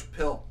charge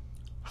pill.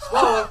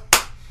 Swallow it.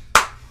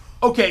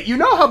 Okay, you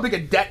know how big a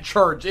debt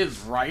charge is,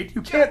 right?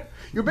 You can't...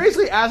 You're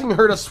basically asking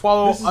her to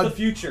swallow This is the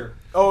future.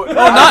 Oh, not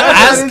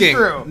that is asking.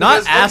 true.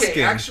 Not Okay,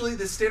 asking. actually,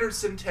 the standard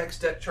Simtex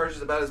debt charge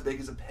is about as big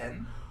as a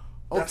pen.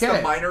 That's Okay.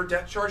 the minor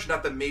debt charge,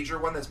 not the major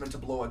one that's meant to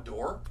blow a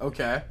door.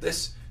 Okay.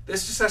 This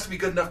just has to be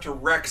good enough to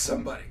wreck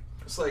somebody.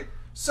 It's like,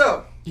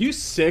 so... You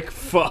sick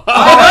fuck.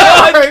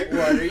 Alright.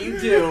 What are you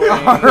doing?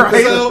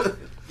 Alright. So,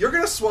 you're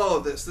going to swallow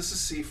this. This is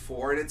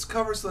C4, and it's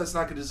covered so that it's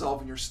not going to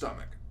dissolve in your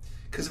stomach.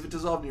 Because if it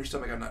dissolved in your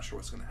stomach, I'm not sure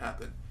what's going to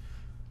happen.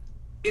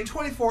 In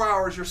 24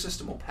 hours, your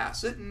system will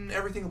pass it, and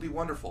everything will be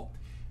wonderful.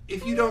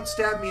 If you don't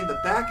stab me in the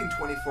back in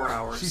 24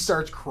 hours... She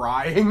starts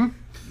crying.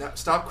 No,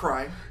 stop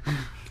crying.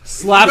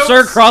 Slaps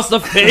her across the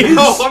face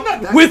No, I'm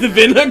not that with bad.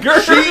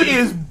 vinegar. She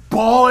is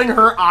bawling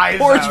her eyes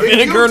Pours out.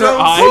 vinegar in her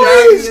don't eyes.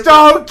 Please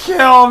don't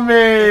kill me.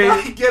 If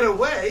I get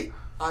away,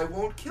 I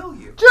won't kill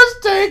you.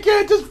 Just take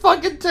it. Just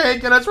fucking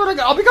take it. I swear to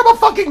God, I'll become a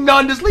fucking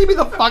nun. Just leave me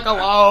the fuck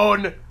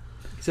alone.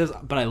 He says,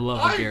 but I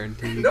love a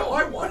guarantee. No,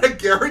 I want a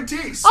guarantee.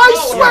 I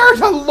Swallow swear it.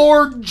 to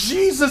Lord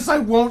Jesus, I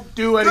won't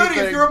do anything.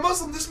 Goody, if you're a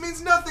Muslim, this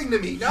means nothing to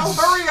me. Now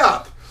hurry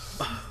up.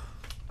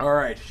 All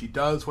right, she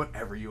does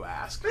whatever you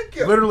ask. Thank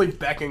you. Literally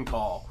beck and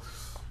call.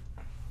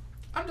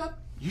 I'm done.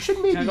 You should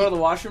maybe... Can I go to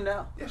the washroom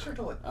now? Yeah, sure,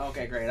 totally.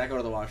 Okay, great. I go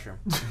to the washroom.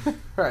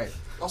 Right.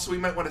 Also, we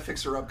might want to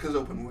fix her up because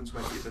open wounds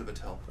might be a bit of a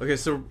tell. Okay,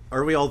 so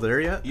are we all there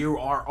yet? You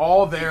are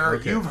all there.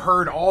 Okay. You've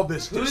heard all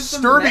this Who's the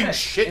disturbing medic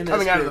shit in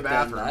coming this out of the group,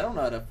 then? bathroom. I don't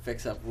know how to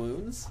fix up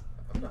wounds.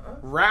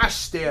 Rash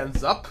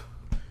stands up.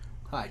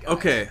 Hi, guys.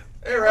 Okay.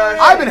 Hey, Ryan.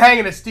 I've been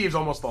hanging at Steve's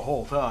almost the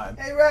whole time.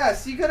 Hey,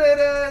 Ras, you good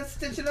at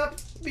stitching up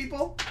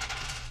people?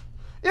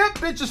 Yep,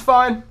 bitch is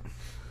fine.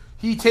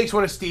 He takes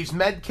one of Steve's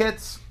med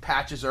kits,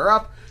 patches her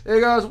up, and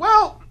he goes,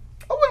 well,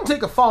 I wouldn't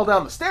take a fall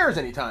down the stairs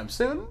anytime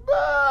soon, but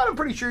I'm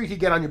pretty sure you could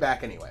get on your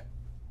back anyway.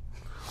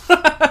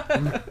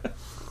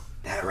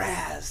 That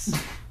Raz.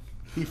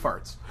 He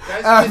farts.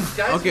 Guys, if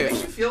okay. it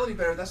makes you feel any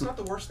better, that's not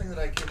the worst thing that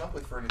I came up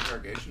with for an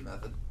interrogation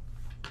method.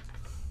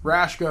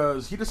 Rash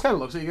goes, he just kind of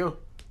looks at you.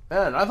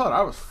 Man, I thought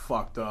I was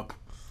fucked up.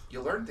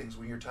 You learn things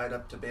when you're tied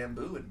up to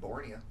bamboo in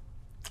Borneo.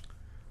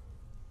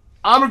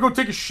 I'm gonna go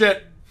take a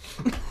shit.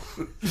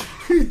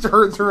 He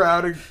turns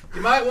around and...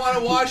 You might want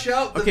to wash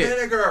out the Okay.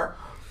 vinegar.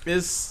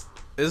 Is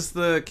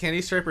the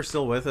Candy Striper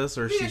still with us,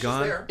 or is Yeah, she she's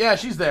gone? there. Yeah,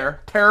 she's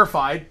there,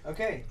 terrified,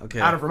 Okay. Okay.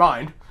 out of her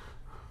mind.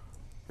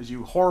 As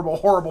you horrible,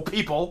 horrible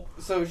people.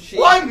 So she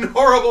One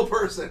horrible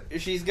person.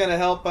 she's gonna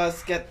help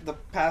us get the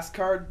pass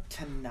card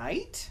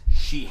tonight?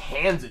 She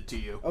hands it to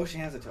you. Oh, she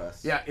hands it to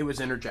us. Yeah, it was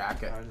in her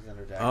jacket. I was in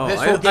her jacket. Oh, This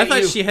I will get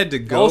thought you- she had to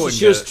go. Also, and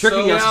she was get it.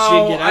 tricking us so No, she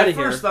could get out I of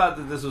here. first thought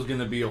that this was going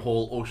to be a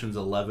whole Ocean's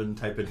 11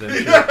 type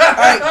adventure.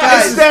 Alright,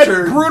 guys, Instead,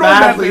 brutal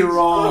badly methods.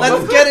 wrong.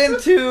 let's get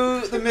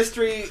into the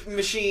mystery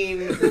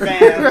machine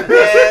van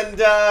and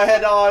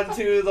head on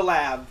to the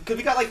lab. Because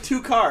we got like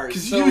 2 cars.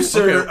 Because So you,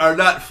 sir, okay. are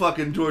not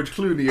fucking George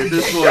Clooney at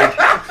this point.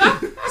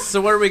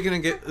 So what are we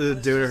gonna do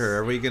to her?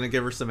 Are we gonna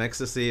give her some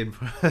ecstasy and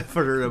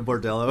put her in a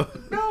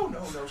bordello? No.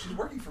 She's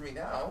working for me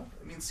now.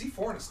 I mean,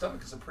 C4 in a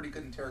stomach is a pretty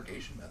good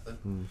interrogation method.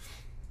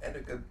 And a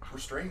good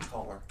restraining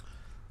collar.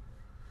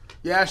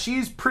 Yeah,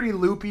 she's pretty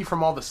loopy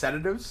from all the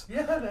sedatives.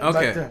 Yeah.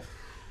 Okay. But,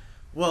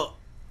 Well,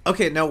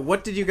 okay. Now,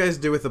 what did you guys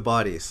do with the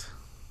bodies?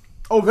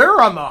 oh,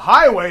 they're on the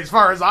highway as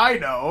far as I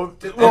know.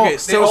 Well, Okay,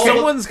 so all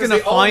someone's look- 'cause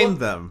gonna they all find look-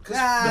 them. 'cause-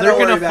 Nah, They're don't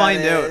gonna worry about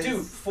find it. out.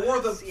 Dude, three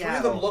of them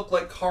Seattle. look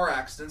like car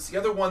accidents. The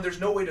other one, there's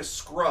no way to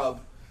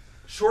scrub.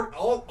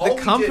 All The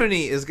we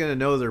company is gonna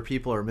know their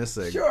people are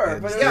missing. Sure,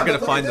 and but they're Yeah, gonna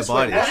but look find at the this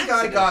way. bodies. One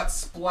guy got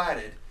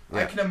splatted. I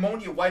Yeah. can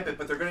ammonia wipe it,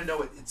 but they're going to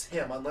know it's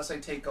him unless I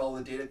take all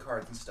the data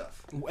cards and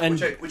stuff. And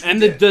which we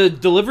and did. the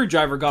delivery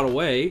driver got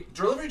away.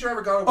 Delivery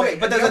driver got away. Okay,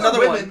 but and there's the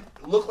other another women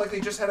look like they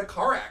just had a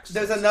car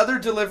accident. There's another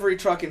delivery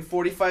truck in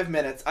 45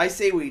 minutes. I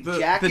say we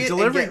jack the it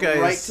delivery and get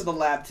guys- right to the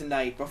lab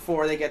tonight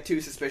before they get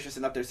too suspicious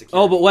and up their security.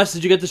 Oh, but Wes,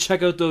 did you get to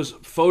check out those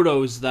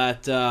photos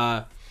that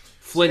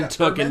Flynn Yeah,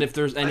 took, Birdman, and if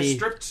there's any?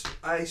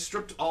 I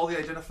stripped all the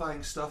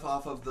identifying stuff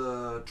off of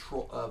the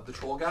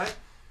troll guy.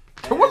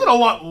 there wasn't a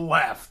lot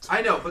left.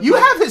 I know, but You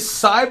have his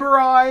cyber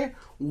eye,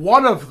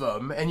 one of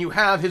them, and you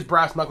have his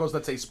brass knuckles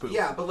that say spook.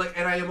 Yeah, but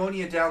and I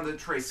ammonia down the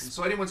tracing,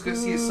 so anyone's going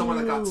to see is someone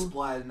that got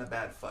splatted in a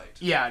bad fight.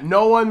 Yeah,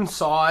 no one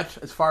saw it,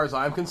 as far as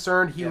I'm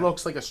concerned. He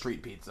looks like a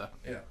street pizza.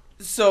 Yeah.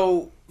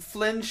 So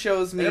Flynn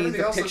shows me the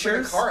else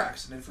pictures. Looks like a car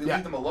accident. If we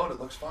leave them alone, it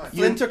looks fine.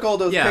 Flynn took all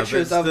those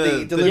pictures of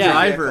the delivery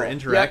driver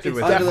vehicle. interacted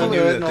with them,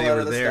 knew that they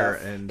were there,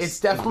 and it's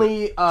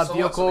definitely a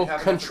vehicle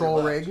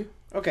control rig.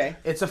 Okay,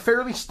 it's a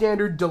fairly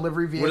standard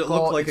delivery vehicle. Would it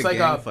look like it's a like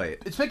gang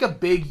fight? It's like a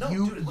big like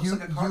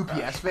a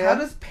UPS van. How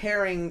does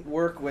pairing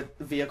work with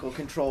vehicle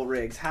control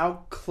rigs?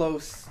 How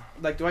close?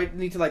 Like, do I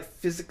need to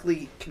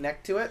physically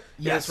connect to it?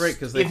 Yes, that's right.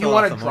 Because if you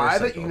want to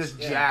drive it, you can just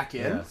jack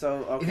in. Yeah.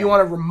 So if you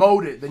want to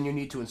remote it, then you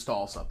need to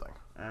install something.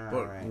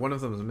 But one of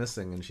them is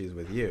missing, and she's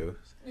with you.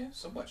 Yeah,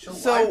 so what?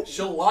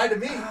 She'll lie to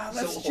me.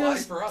 Let's She'll lie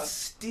just for us.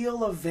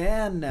 steal a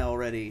van now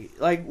already.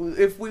 Like,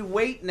 if we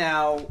wait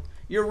now,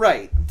 you're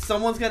right.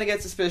 Someone's gonna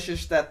get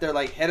suspicious that their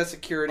head of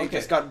security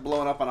just got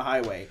blown up on a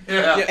highway.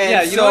 Yeah,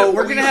 and you know what?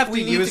 We're gonna have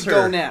to use her.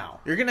 Go now.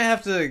 You're gonna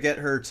have to get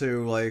her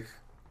to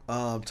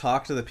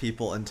talk to the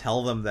people and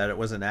tell them that it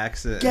was an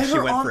accident and she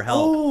went for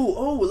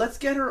help. Let's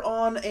get her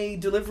on a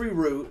delivery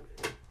route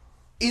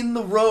in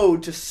the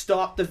road to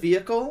stop the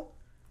vehicle.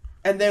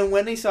 And then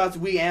when they saw us,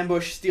 we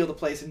ambush, steal the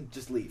place, and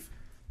just leave.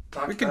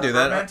 We can do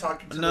that.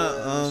 Talking to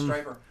the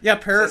driver. Yeah,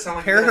 pair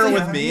her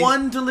with me.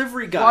 One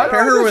delivery guy.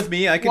 Pair her with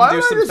me. I can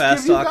do some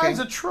fast talking. Why give you guys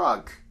a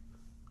truck?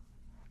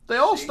 They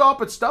all stop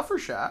at Stuffer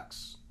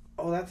Shacks.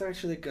 Oh, that's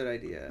actually a good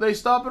idea. They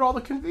stop at all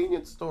the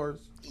convenience stores.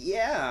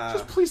 Yeah.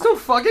 Just please don't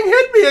fucking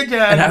hit me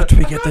again. And after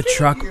we get the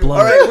truck blown.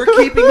 All right, we're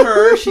keeping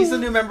her. She's a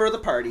new member of the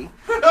party,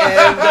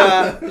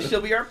 and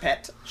she'll be our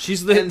pet.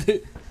 She's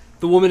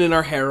the woman in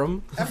our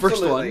harem, the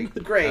first one.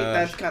 Great,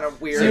 that's kind of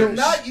weird. So you're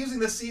not using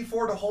the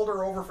C4 to hold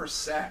her over for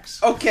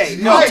sex. Okay,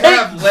 no. I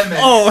have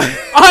limits. Oh,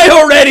 I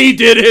already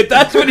did it.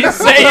 That's what he's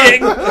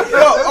saying.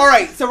 All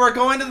right, so we're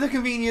going to the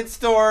convenience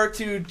store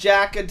to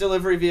jack a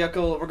delivery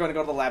vehicle. We're going to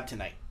go to the lab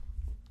tonight.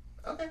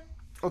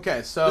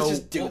 Okay, so let's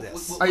just do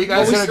this. Are you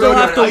guys going to go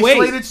to an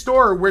isolated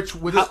store, or which?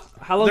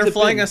 How long? They're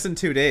flying us in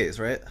 2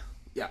 days, right?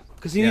 Yeah,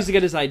 because he needs to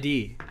get his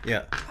ID.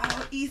 Yeah.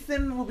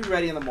 Ethan will be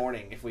ready in the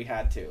morning if we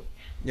had to.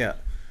 Yeah.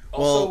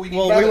 Also, we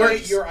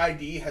need your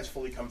ID has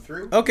fully come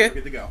through. Okay. We're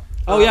good to go.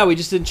 Oh yeah, we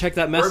just didn't check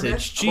that message. Birdman,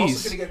 Jeez. I'm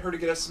also going to get her to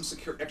get us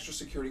some extra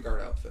security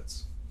guard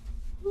outfits.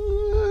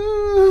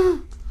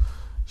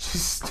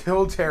 She's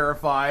still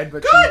terrified,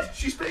 but good.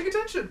 She's paying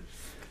attention.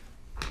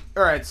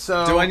 All right,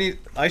 so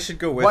I should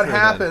go with her. What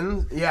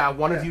happened? Yeah,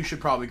 one of you should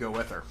probably go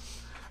with her.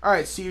 All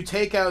right, so you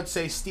take out,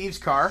 say, Steve's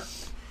car.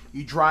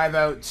 You drive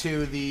out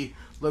to the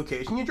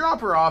location. You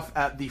drop her off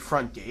at the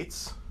front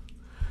gates,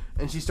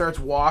 and she starts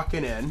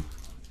walking in.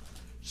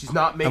 She's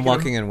not making. I'm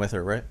walking in with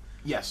her, right?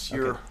 Yes,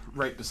 you're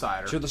right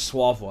beside her. You're the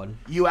suave one.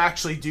 You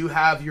actually do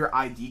have your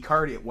ID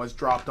card. It was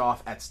dropped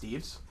off at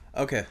Steve's.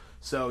 Okay.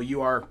 So you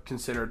are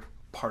considered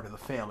part of the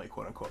family,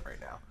 quote unquote, right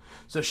now.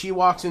 So she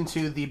walks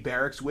into the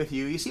barracks with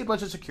you. You see a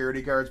bunch of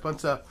security guards,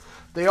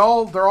 they're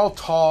all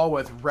tall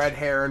with red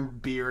hair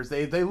and beards.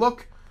 They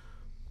look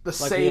the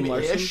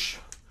same-ish.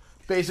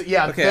 Basically,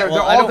 yeah. Okay, they're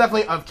all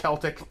definitely of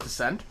Celtic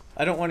descent.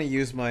 I don't want to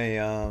use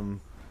my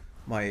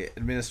my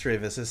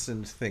administrative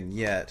assistant thing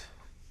yet.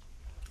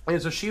 And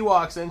so she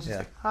walks in. She's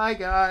like, "Hi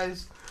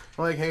guys."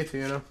 I'm like, "Hey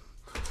Tina."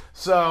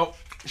 So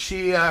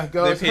she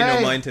goes. They pay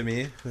no mind to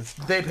me.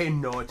 They pay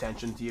no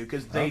attention to you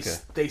because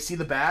they see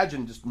the badge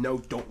and just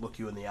don't look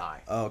you in the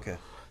eye. Oh, okay.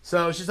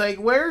 So she's like,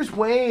 "Where's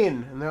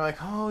Wayne?" And they're like,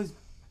 "Oh, he's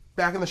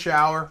back in the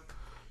shower."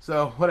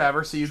 So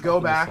whatever. So you go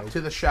back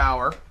to the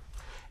shower,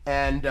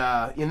 and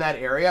in that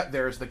area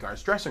there's the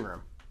guards' dressing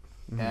room,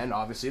 and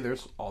obviously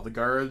there's all the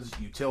guards,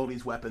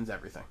 utilities, weapons,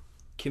 everything.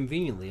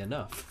 Conveniently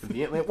enough.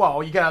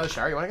 Well, you get out of the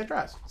shower, you want to get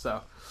dressed.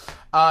 So,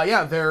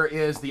 there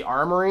is the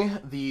armory.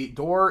 The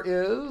door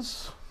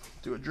is...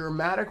 Do a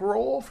dramatic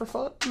roll for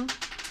fun.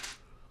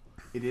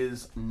 It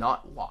is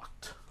not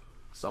locked.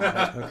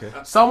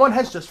 Someone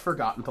has just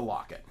forgotten to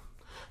lock it.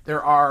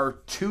 There are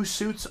 2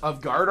 suits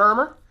of guard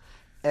armor,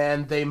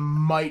 and they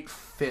might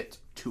fit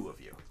 2 of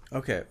you.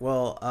 Okay,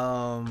 well,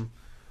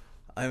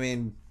 I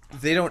mean,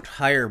 they don't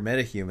hire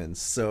metahumans,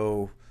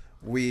 so...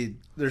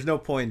 There's no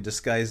point in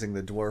disguising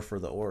the dwarf or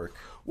the orc.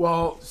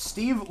 Well,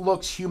 Steve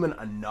looks human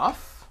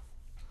enough.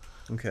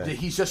 Okay.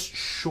 He's just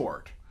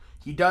short.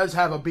 He does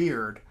have a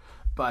beard,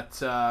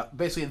 but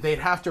basically they'd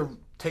have to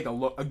take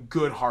a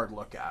good hard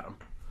look at him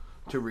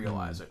to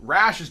realize it.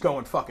 Rash is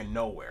going fucking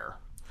nowhere.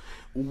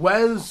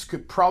 Wes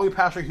could probably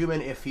pass for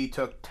human if he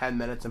took 10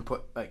 minutes and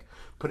put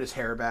his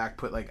hair back,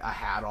 put a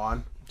hat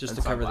on, just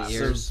to cover the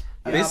ears.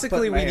 So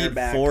basically, we need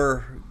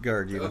 4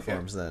 guard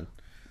uniforms then.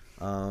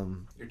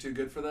 You're too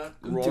good for that?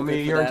 Roll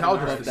me your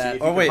intelligence to see if you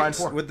can find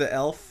 4. Would the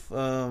elf,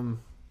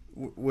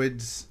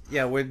 would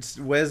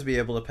Wes be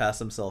able to pass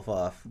himself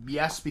off?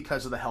 Yes,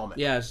 because of the helmet.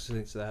 Yeah, I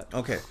think that.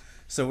 Okay,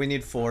 so we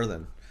need 4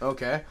 then.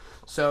 Okay,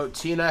 so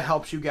Tina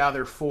helps you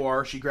gather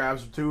 4. She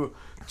grabs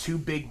two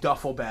big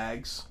duffel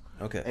bags.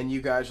 Okay. And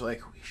you guys are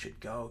like, we should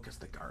go because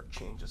the guard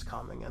change is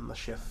coming and the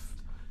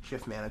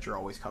shift manager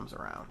always comes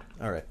around.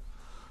 All right.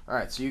 All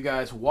right, so you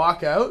guys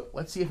walk out.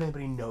 Let's see if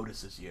anybody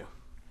notices you.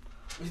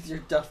 With your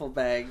duffel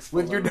bags.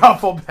 With your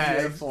duffel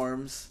bags.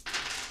 Uniforms.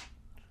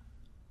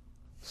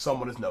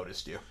 Someone has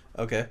noticed you.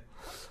 Okay.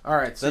 All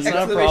right, so that's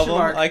not a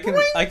problem.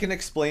 I can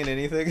explain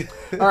anything.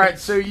 All right,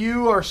 so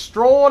you are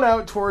strolling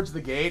out towards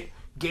the gate.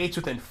 Gate's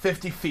within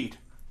 50 feet.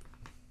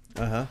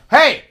 Uh-huh.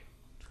 Hey!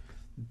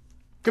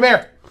 Come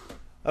here.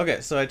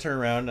 Okay, so I turn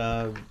around,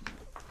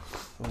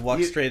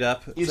 walk straight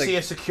up. You see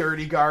a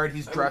security guard.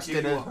 He's dressed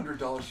in I would give you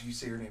 $100 if you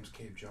say your name's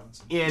Cave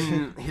Johnson.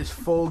 In his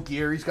full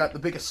gear. He's got the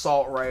big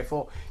assault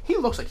rifle. He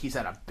looks like he's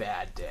had a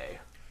bad day.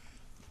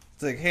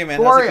 It's like, hey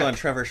man, how's it going,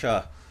 Trevor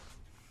Shaw?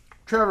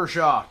 Trevor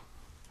Shaw.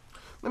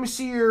 Let me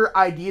see your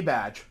ID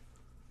badge.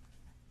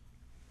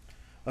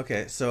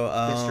 Okay, so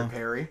Mr.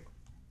 Perry.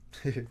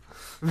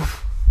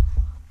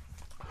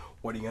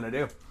 What are you gonna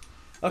do?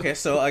 Okay,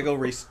 so I go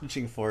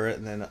reaching for it,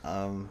 and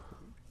then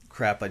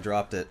crap, I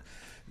dropped it.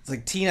 It's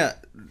like, Tina,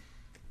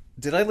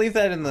 did I leave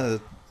that in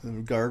the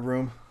guard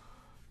room?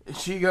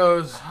 She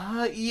goes,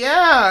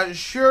 yeah,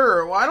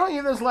 sure. Why don't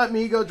you just let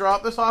me go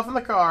drop this off in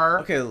the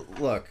car? Okay,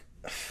 look.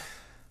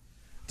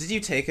 Did you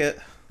take it?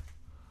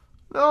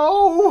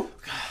 No.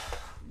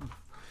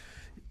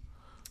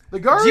 The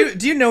guard.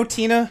 Do you know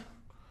Tina?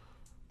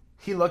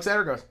 He looks at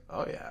her and goes,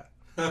 oh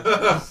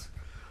yeah.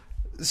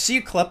 Is she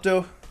a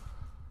klepto?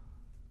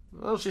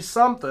 Well, she's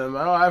something.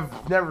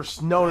 I've never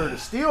known her to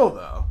steal,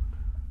 though.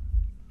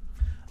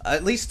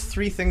 At least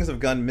 3 things have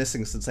gone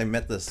missing since I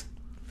met this.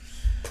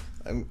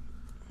 I'm,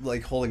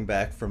 like, holding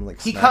back from, like,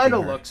 he kind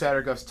of looks at her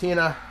and goes,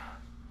 Tina,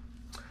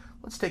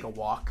 let's take a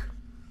walk.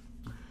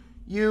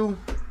 You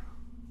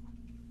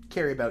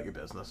carry about your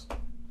business.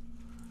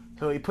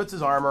 So he puts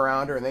his arm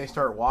around her, and they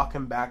start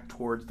walking back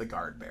towards the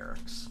guard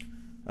barracks.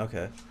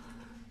 Okay.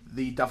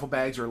 The duffel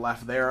bags are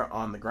left there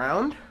on the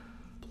ground.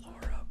 Blow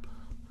her up.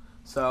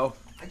 So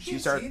I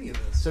can't see any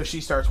of this. So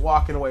she starts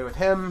walking away with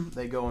him.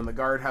 They go in the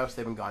guardhouse.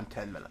 They've been gone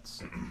 10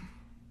 minutes.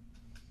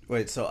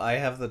 Wait, so I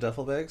have the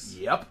duffel bags?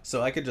 Yep.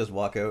 So I could just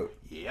walk out?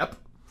 Yep.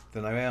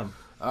 Then I am.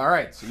 All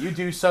right, so you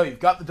do so. You've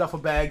got the duffel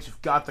bags.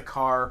 You've got the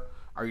car.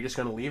 Are you just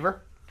going to leave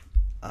her?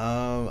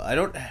 I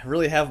don't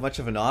really have much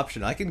of an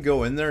option. I can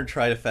go in there and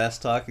try to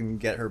fast talk and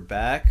get her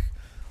back.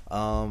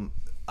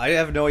 I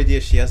have no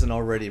idea she hasn't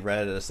already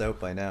ratted us out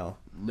by now.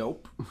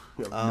 Nope.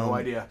 You have no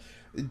idea.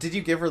 Did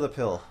you give her the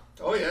pill?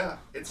 Oh, yeah.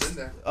 It's in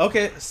there.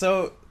 Okay,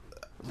 so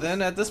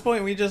then at this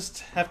point we just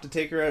have to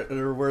take her at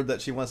her word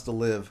that she wants to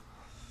live.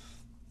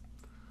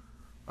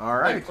 All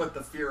right. I put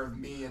the fear of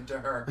me into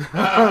her.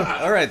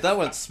 All right, that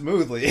went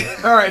smoothly.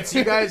 All right, so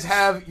you guys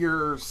have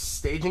your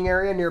staging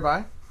area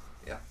nearby?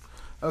 Yeah.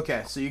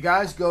 Okay, so you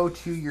guys go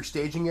to your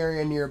staging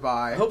area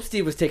nearby. I hope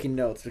Steve was taking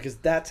notes, because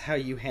that's how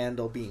you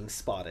handle being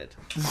spotted.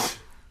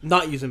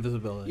 Not use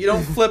invisibility. You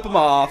don't flip them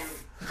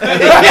off.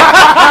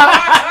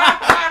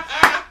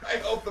 I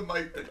hope the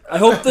mic. I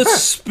hope the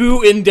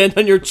spoo indent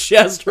on your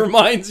chest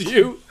reminds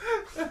you.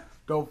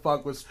 Don't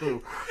fuck with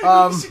Spoo.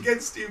 You should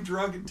get Steve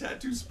drunk and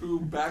tattoo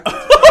Spoo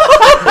backwards.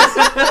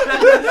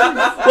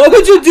 What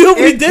would you do if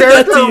we did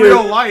that to you?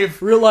 Real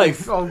life. Real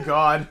life. Oh,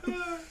 God.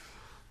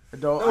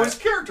 No, his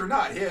character,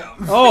 not him.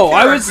 Oh,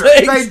 I would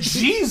say... Like,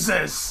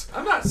 Jesus.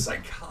 I'm not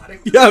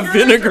psychotic. Yeah,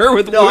 vinegar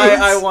with No, words.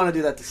 I want to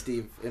do that to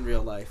Steve in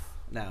real life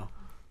now.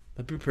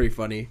 That'd be pretty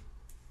funny.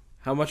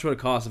 How much would it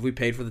cost if we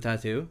paid for the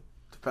tattoo?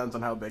 Depends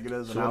on how big it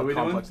is and So what how are we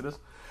complex doing? it is.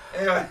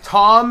 Anyway.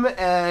 Tom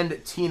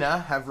and Tina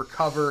have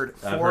recovered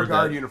I've 4 heard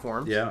guard that.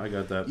 uniforms. Yeah, I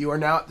got that. You are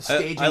now at the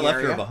staging I left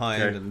area. her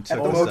behind Okay. and took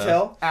At the stuff.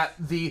 motel?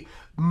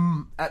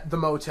 At the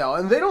motel.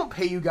 And they don't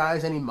pay you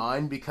guys any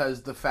mind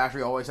because the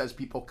factory always has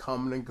people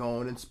coming and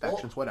going,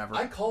 inspections, whatever.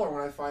 I call her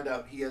when I find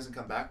out he hasn't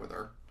come back with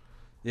her.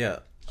 Yeah.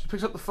 She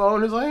picks up the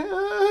phone and is like,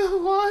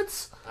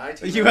 what? Hi,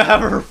 Tina. You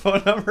have her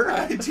phone number?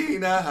 Hi,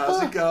 Tina.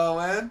 How's it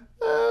going?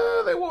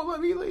 They won't let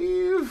me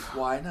leave.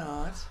 Why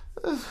not?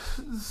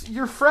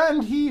 Your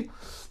friend, he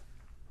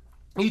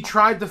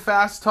tried to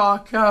fast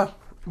talk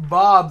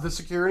Bob, the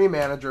security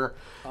manager.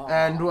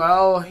 And,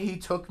 well, he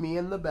took me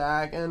in the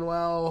back and,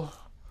 well,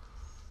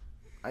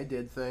 I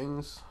did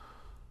things.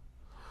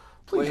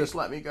 Please just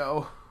let me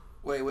go.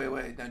 Wait.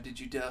 Now, did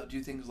you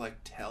do things like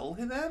tell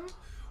them?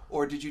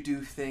 Or did you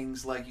do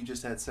things like you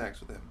just had sex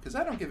with him? Because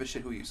I don't give a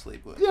shit who you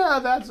sleep with. Yeah,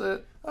 that's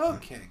it.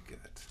 Okay, good.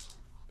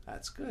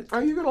 That's good.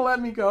 Are you going to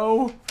let me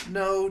go?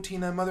 No,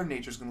 Tina, Mother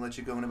Nature's going to let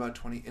you go in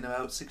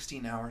about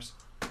 16 hours.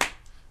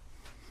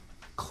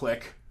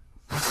 Click.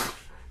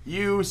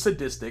 You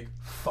sadistic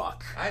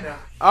fuck. I know.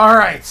 All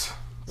right.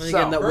 And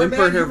again, that Birdman,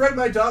 whimper you here. read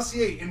my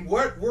dossier. In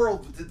what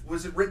world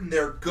was it written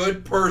there?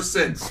 Good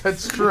person.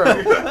 That's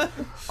true.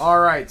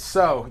 All right,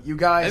 so you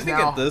guys I think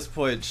now... at this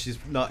point she's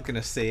not going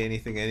to say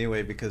anything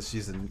anyway because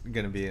she's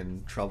going to be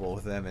in trouble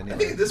with them anyway. I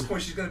think at this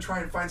point she's going to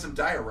try and find some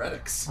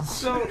diuretics.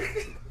 So,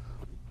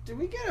 did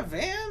we get a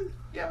van?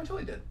 Yeah, we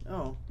totally did.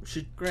 Oh,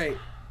 great.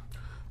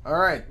 All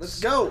right. Let's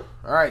go.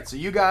 All right, so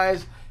you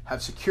guys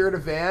have secured a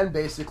van.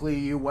 Basically,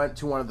 you went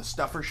to one of the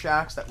stuffer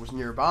shacks that was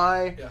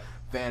nearby. Yeah.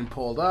 Van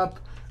pulled up.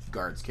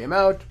 Guards came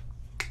out.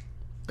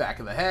 Back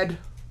of the head.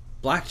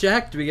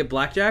 Blackjack? Do we get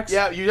blackjacks?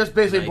 Yeah, you just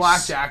basically Nice.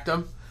 blackjacked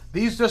them.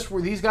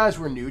 These guys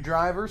were new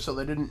drivers, so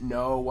they didn't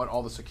know what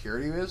all the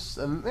security is,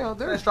 and they're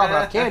just dropping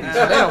off candy,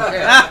 so they don't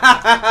care.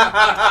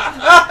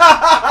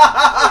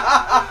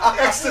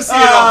 Ecstasy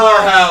in a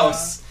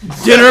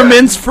whorehouse. Dinner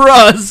mints for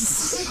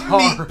us.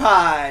 Meat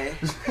pie.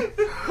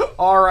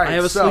 All right, I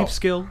have a so, sleep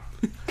skill.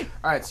 All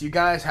right, so you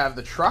guys have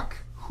the truck.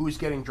 Who's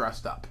getting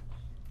dressed up?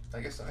 I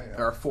guess I am.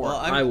 There are 4. Well,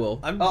 I will.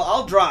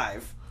 I'll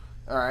drive.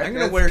 All right. I'm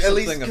gonna wear At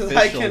something least because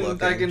official I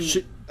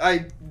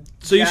looking.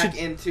 So you jack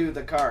should- into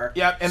the car.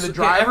 Yep, and the So,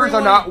 drivers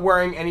everyone- are not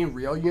wearing any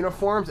real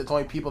uniforms. It's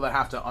only people that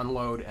have to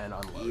unload and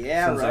unload.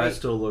 Yeah, Since I right.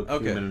 still look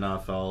Okay. human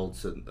enough, I'll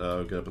sit, get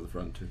up at the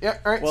front too.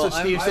 Yep. All right. Well, so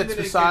Steve I'm sits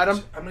gonna beside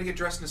him. I'm gonna get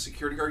dressed in a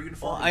security guard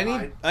uniform. Well,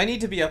 and I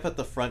need to be up at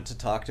the front to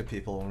talk to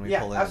people when we Yeah,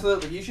 pull in.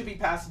 absolutely. You should be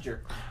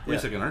passenger. Wait a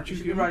second, aren't You you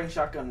should be human? riding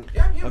shotgun.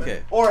 Yeah, I'm human.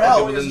 Okay. Or Okay,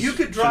 hell, well, then you could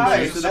shouldn't drive,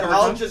 I use and the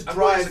I'll guard? just I'm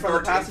going as drive a from the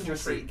guard to passenger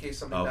infiltrate in seat. case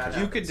something Okay. bad You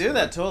happens. could do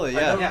that totally.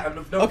 I Yeah. know-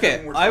 I'm no Okay,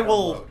 kidding, we're I trying to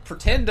will unload.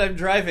 pretend I'm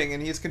driving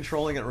and he's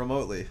controlling it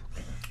remotely.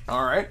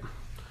 All right.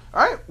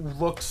 All right.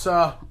 Looks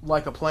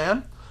like a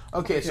plan.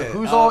 Okay, so Okay,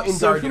 who's all in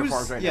so guard who's-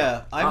 uniforms right Yeah,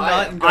 now? I'm I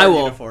not am. in guard I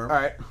will. uniform. All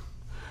right.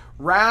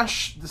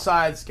 Rash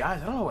decides,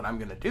 guys, I don't know what I'm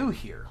gonna do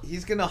here.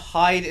 He's gonna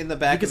hide in the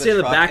back You of can the stay in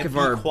the truck back and of be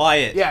our-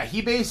 quiet. Yeah, he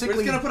We're basically.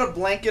 just gonna put a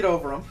blanket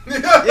over him.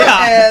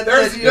 Yeah. And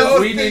There's then no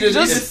We need to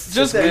Just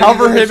If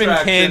cover any him in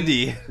distraction,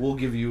 candy. We'll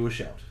give you a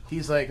shout.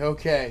 He's like,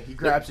 okay. He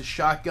grabs his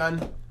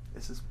shotgun.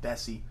 This is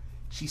Bessie.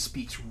 She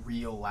speaks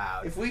real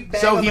loud. If we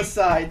bang So on he- the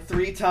side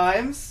 3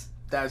 times,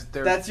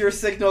 that's your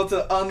signal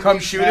to unleash come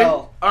shooting.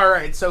 hell. All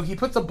right, so he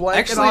puts a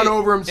blanket Actually, on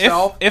over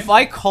himself. If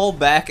I call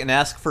back and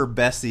ask for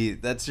Bessie,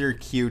 that's your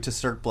cue to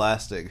start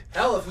blasting.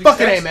 Hell, if we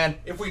Fucking text, A, man.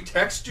 If we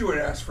text you and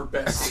ask for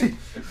Bessie,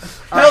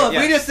 Hell, if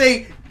yeah. we just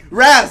say,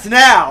 Raz,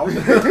 now!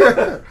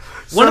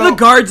 One of the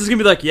guards is gonna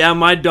be like, "Yeah,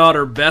 my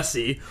daughter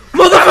Bessie."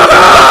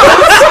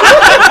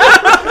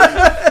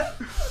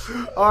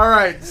 All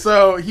right,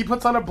 so he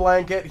puts on a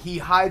blanket. He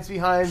hides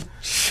behind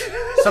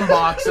some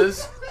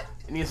boxes,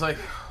 and he's like,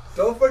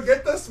 don't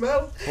forget the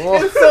smell.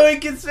 oh. It's so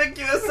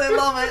inconspicuous, I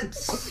love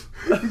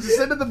it. He's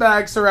sitting in the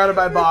bag, surrounded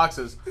by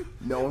boxes.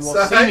 No one will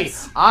see me.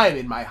 I'm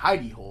in my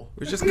hidey hole.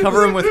 We just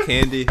cover him with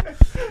candy.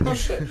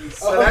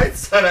 Tonight.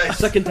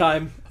 Second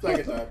time.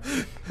 Second time.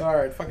 All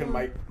right, fucking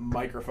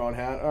microphone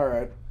hat. All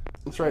right,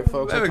 that's right,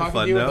 folks. I'm Having talking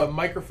fun to you with now. a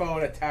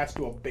microphone attached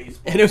to a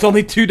baseball. And it was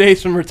only 2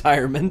 days from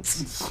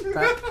retirement.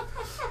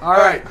 All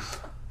right.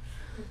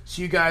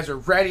 So you guys are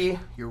ready.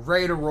 You're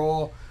ready to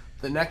roll.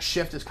 The next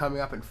shift is coming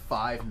up in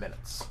 5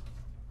 minutes.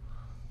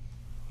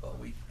 Well,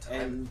 we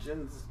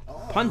Engines.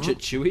 Oh. Punch it,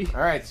 Chewie.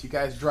 All right. So you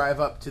guys drive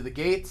up to the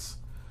gates.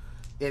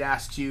 It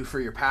asks you for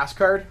your pass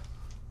card.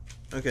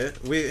 Okay,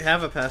 we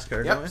have a pass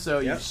card. don't we? Yep. So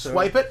you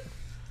swipe it.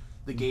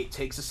 The gate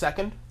takes a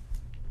second.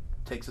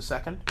 Takes a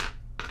second.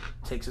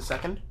 Takes a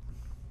second.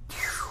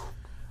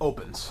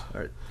 Opens. All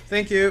right.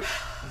 Thank you.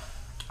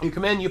 You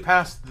come in. You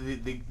pass the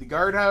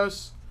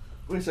guardhouse.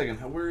 Wait a second.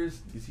 Where is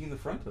he in the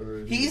front or?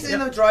 Is He's he in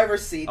the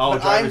driver's seat, Oh,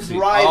 but driver's I'm seat.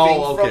 driving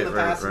Oh, okay, from the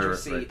right, passenger right,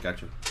 seat. Right,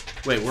 gotcha.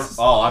 Wait,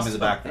 I'm in the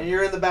back And then.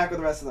 you're in the back with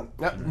the rest of them.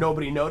 Yep,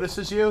 nobody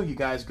notices you. You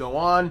guys go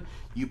on.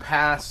 You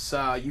pass.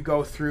 You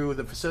go through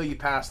the facility. You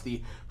pass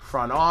the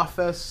front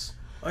office.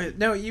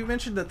 Now, you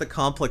mentioned that the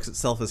complex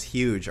itself is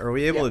huge. Are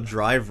we able Yeah. to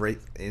drive right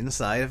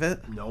inside of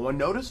it? No one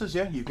notices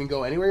you. You can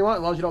go anywhere you want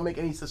as long as you don't make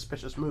any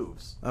suspicious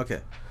moves. Okay.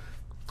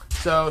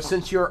 So,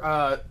 since you're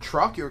a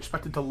truck, you're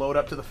expected to load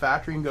up to the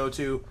factory and go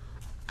to,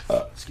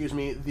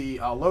 the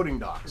loading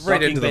docks. Right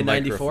Docking into the Bay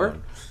 94?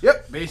 microphone.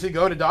 Yep, basically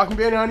go to Docking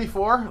Bay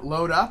 94,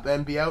 load up,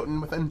 and be out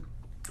in within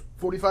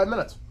 45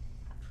 minutes.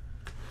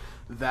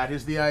 That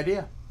is the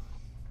idea.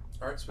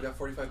 All right, so we got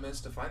 45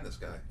 minutes to find this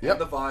guy. Yep.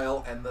 And the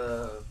vial and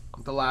the.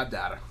 The lab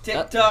data.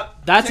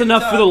 Tick-tock. That's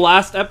enough for the tick-tock.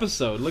 last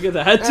episode. Look at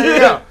that. There you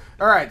go.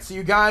 All right, so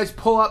you guys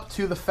pull up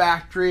to the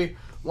factory.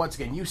 Once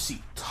again, you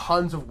see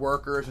tons of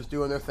workers just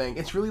doing their thing.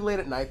 It's really late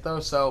at night though,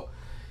 so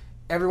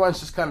everyone's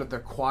just they're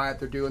quiet,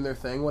 they're doing their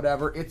thing,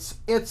 whatever. It's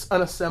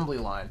an assembly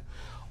line.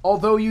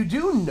 Although you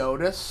do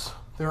notice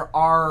there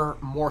are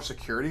more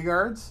security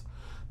guards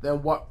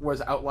than what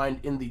was outlined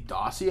in the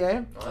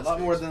dossier. A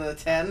lot more than the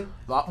 10.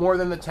 A lot more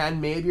than the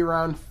 10, maybe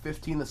around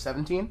 15 to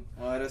 17.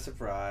 What a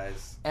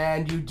surprise.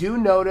 And you do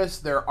notice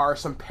there are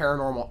some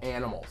paranormal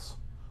animals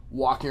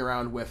walking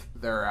around with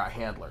their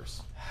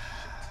handlers.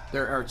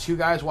 There are 2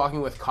 guys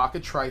walking with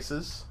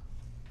cockatrices,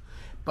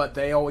 but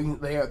they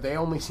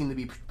only seem to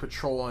be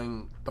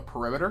patrolling the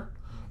perimeter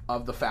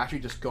of the factory,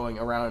 just going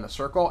around in a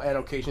circle, and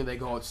occasionally they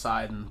go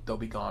outside and they'll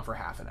be gone for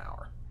half an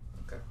hour.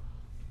 Okay.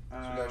 So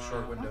we got a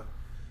short window.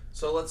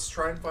 So let's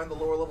try and find the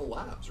lower level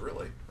labs,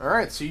 really. All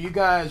right, so you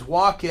guys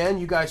walk in,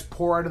 you guys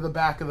pour out of the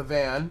back of the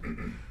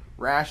van.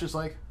 Rash is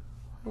like,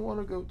 I want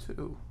to go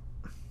too.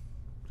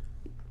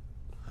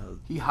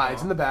 He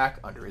hides in the back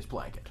under his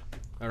blanket.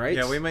 All right.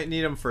 Yeah, we might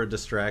need him for a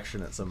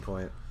distraction at some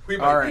point. We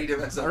All might right. need him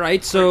as a. All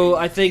right. So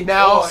I think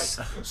Now,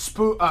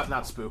 Oh,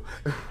 not Spoo.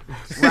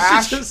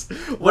 Rash,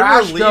 When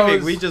Rash we're leaving,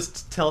 goes- we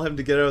just tell him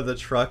to get out of the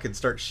truck and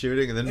start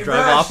shooting and then Hey,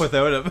 drive Rash, off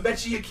without him.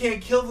 Bet you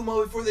can't kill them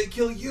all before they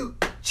kill you.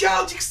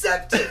 Challenge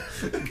accepted.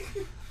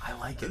 I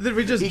like it. Then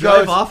we just He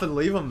drive goes- off and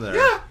leave him there.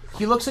 Yeah.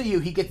 He looks at you.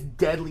 He gets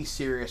deadly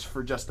serious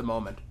for just a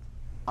moment.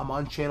 I'm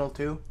on channel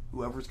 2.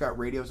 Whoever's got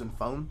radios and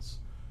phones,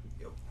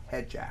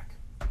 head jack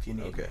if you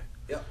need. Okay.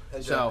 Yep.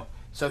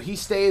 So he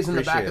stays in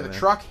the back Appreciate of it, the man.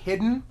 truck,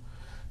 hidden.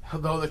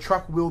 Though the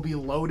truck will be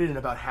loaded in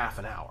about half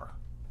an hour.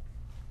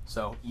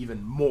 So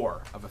even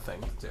more of a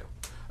thing to do.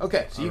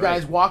 Okay, so you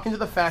guys walk into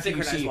the factory.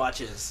 Synchronized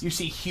watches. You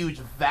see huge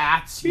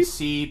vats. You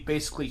see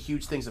basically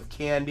huge things of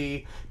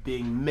candy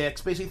being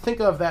mixed. Basically, think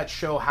of that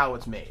show How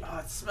It's Made. Oh,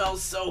 it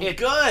smells so It-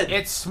 good.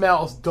 It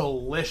smells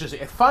delicious.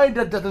 It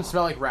finally doesn't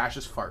smell like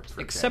Rash's farts.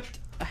 For a Except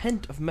a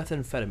hint of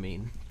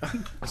methamphetamine.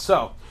 change.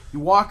 So you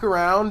walk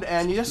around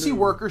and you just see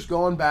workers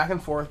going back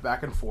and forth,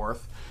 back and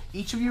forth.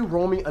 Each of you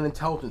roll me an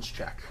intelligence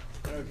check.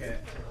 Okay.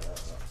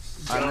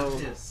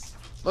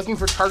 Looking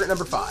for target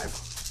number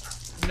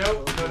 5.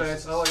 Nope. No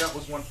dice. All I got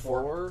was 1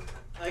 4.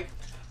 Like,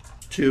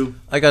 2.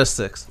 I got a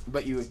 6.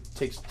 But you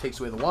takes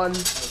away the 1.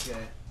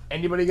 Okay.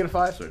 Anybody get a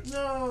 5?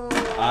 no.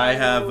 I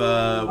have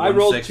I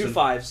rolled 2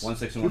 5s. 1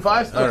 6 and 2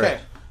 1 5s? Okay.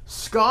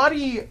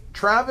 Scotty,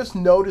 Travis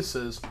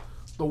notices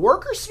the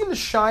workers seem to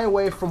shy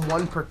away from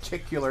one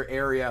particular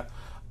area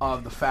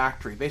of the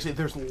factory. Basically,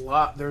 there's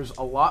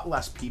a lot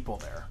less people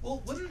there.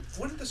 Well,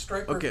 wouldn't the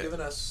striper Okay. have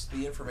given us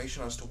the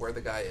information as to where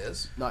the guy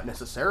is? Not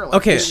necessarily.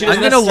 Okay, She I'm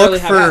doesn't gonna look necessarily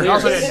have for. clear-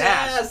 Also didn't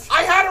ask. Yes.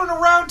 I had her in a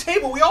round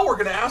table. We all were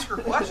going to ask her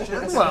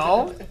questions.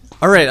 Well,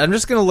 All right, I'm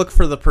just gonna look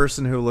for the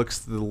person who looks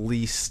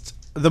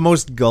the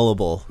most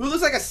gullible. Who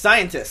looks like a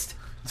scientist?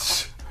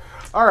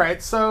 all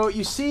right. So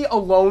you see a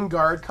lone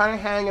guard kind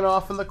of hanging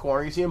off in the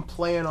corner. You see him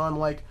playing on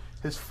like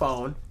his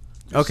phone.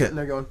 Just Okay. Sitting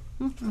there going.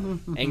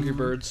 Angry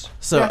Birds.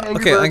 So Yeah, Angry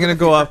okay, Birds I'm gonna in the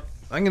go future. up.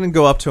 I'm gonna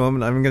go up to him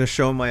and I'm gonna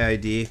show him my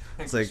ID.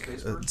 It's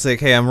like,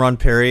 hey, I'm Ron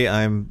Perry.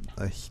 I'm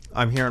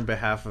here on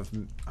behalf of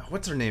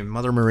what's her name,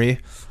 Mother Marie.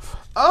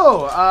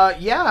 Oh,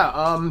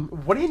 yeah.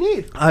 What do you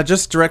need?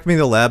 Just direct me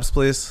to labs,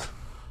 please.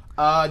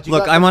 Do you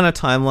Look, got I'm the- on a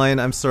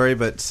timeline. I'm sorry,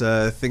 but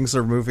things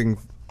are moving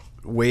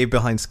way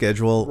behind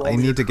schedule. Roll I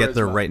your need to get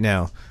there charisma. right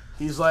now.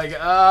 He's like,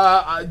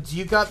 do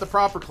you got the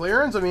proper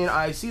clearance? I mean,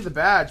 I see the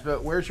badge,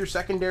 but where's your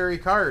secondary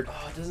card?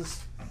 Oh, it doesn't.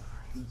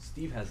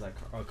 Steve has that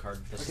card.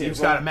 Steve's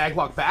got a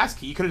maglock pass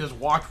key. You could have just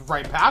walked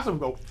right past him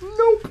and go,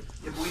 nope.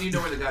 Yeah, but we need to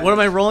know where the guy What is. am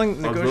I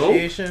rolling? roll?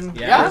 Negotiation?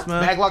 Yeah,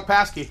 Charisma? maglock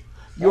pass key.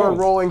 You are Oh.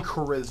 rolling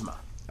charisma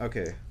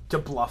Okay. to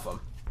bluff him.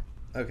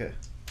 Okay.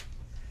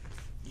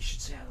 You should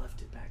say I left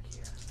it back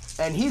here.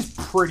 And he's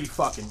pretty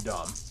fucking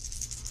dumb.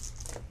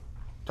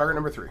 Target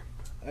number 3.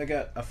 I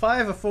got a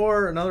 5, a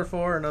 4, another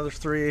 4, another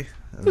 3.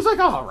 He's like,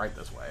 oh, I'll write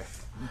this way.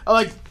 I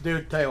like,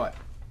 dude, tell you what.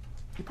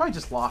 You probably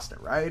just lost it,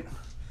 right?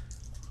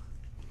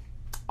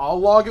 I'll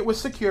log it with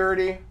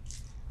security.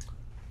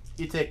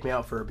 You take me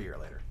out for a beer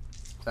later.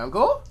 Sound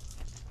cool?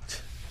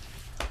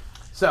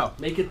 So,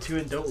 Make it 2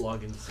 and don't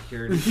log into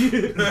security.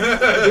 he's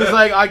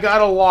like, I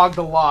gotta log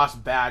the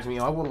lost badge. I mean,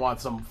 I wouldn't want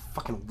some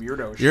fucking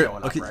weirdo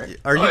showing up, right?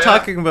 Are you Oh, yeah.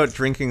 talking about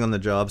drinking on the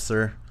job,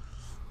 sir?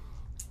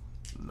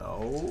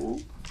 No.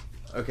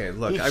 Okay,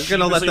 look, He I'm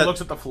gonna let sheepishly that.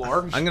 looks at the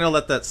floor. I'm gonna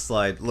let that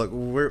slide. Look,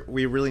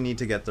 we really need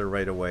to get there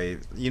right away.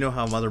 You know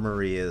how Mother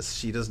Marie is.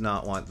 She does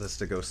not want this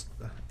to go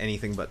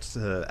anything but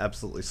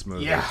absolutely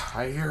smooth. Yeah,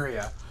 I hear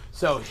ya.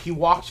 So he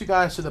walks you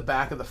guys to the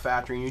back of the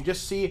factory, and you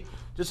just see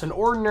just an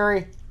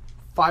ordinary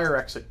fire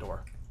exit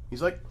door.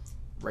 He's like,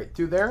 right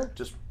through there,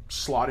 just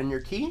slot in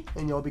your key,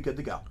 and you'll be good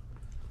to go.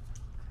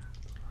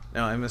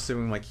 Now I'm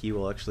assuming my key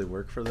will actually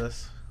work for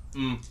this.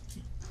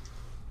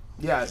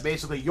 Yeah,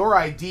 basically, your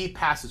ID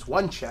passes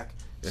one check.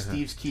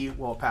 Steve's key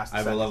will pass the I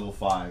have a second. level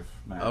 5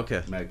 mag,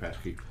 Okay. mag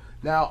patch key.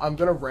 Now, I'm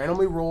going to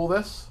randomly roll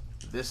this.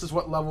 This is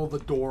what level the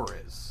door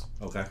is.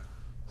 Okay.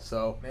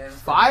 So, Man.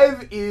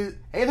 5 is...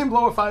 Anything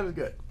below a 5 is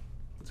good.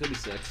 It's gonna be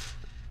 6.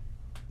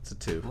 It's a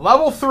 2.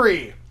 Level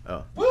 3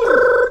 Oh.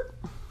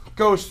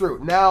 goes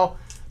through. Now,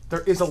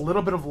 there is a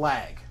little bit of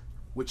lag,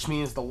 which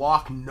means the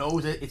lock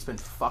knows it's been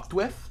fucked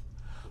with,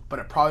 but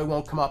it probably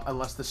won't come up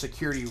unless the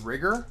security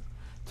rigger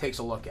takes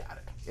a look at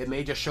it. It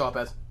may just show up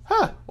as,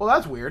 well,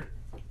 that's weird.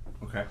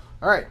 Okay.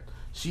 All right.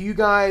 So you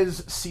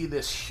guys see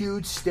this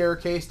huge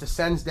staircase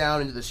descends down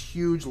into this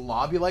huge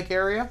lobby-like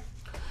area,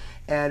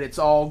 and it's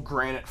all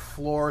granite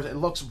floors. It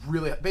looks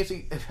really...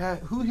 Basically,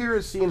 who here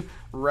has seen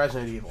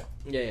Resident Evil?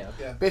 Yeah.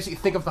 Basically,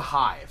 think of the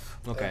Hive.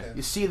 Okay.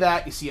 You see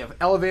that. You see an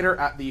elevator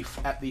at the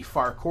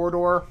far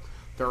corridor.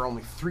 There are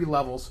only 3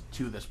 levels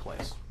to this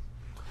place.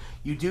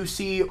 You do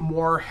see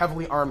more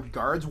heavily armed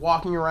guards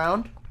walking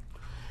around,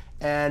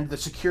 and the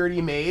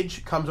security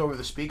mage comes over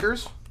the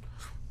speakers.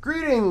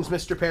 Greetings,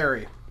 Mr.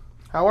 Perry.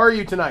 How are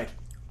you tonight?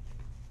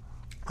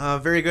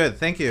 Very good.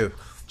 Thank you.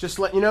 Just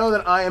let you know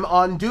that I am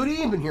on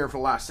duty. I've been here for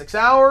the last 6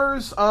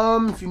 hours.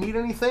 If you need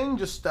anything,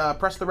 just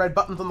press the red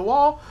buttons on the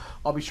wall.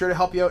 I'll be sure to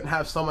help you out and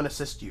have someone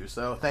assist you.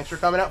 So thanks for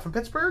coming out from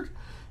Pittsburgh,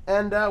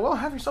 and well,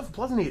 have yourself a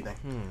pleasant evening.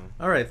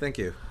 All right. Thank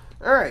you.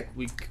 All right.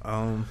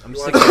 I'm You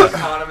sick wanna of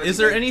talk on him Is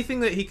there and-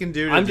 anything that he can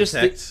do to I'm just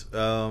detect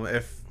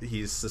if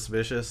he's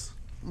suspicious?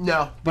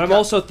 No, But I'm because-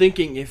 also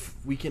thinking if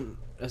we can.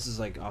 This is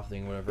like off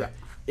thing, whatever. Yeah.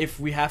 if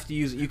we have to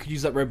use, you could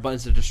use that red button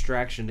as a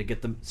distraction to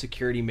get the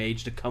security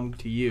mage to come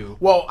to you.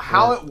 Well,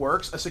 how it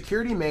works, a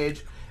security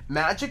mage,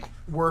 magic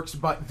works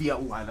but via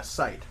line of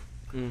sight.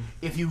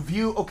 If you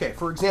view, okay,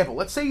 for example,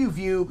 let's say you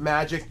view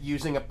magic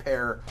using a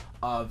pair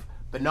of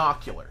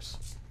binoculars.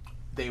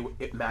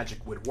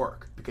 Magic would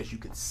work because you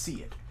can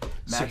see it.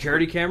 Magic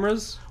Security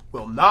cameras?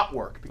 will not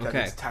work because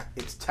Okay.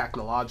 it's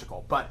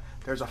technological. But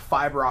there's a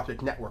fiber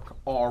optic network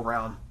all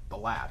around the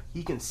lab.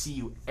 He can see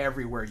you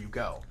everywhere you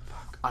go,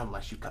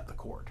 unless you cut the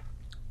cord.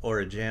 Or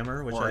a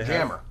jammer, which Or I a have.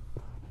 jammer.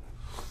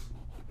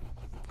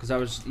 Because I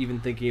was even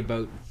thinking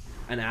about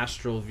an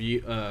astral view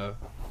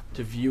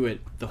to view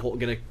it,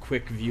 get a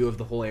quick view of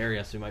the whole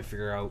area, so we might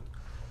figure out.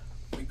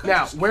 We could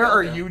Now, just where kill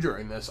are them. you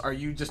during this? Are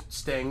you just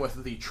staying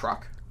with the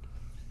truck?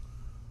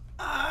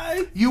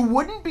 You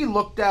wouldn't be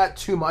looked at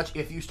too much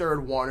if you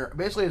started wandering.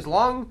 Basically, as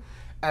long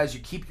as you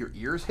keep your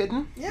ears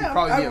hidden, you'd Yeah,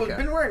 probably be I've okay.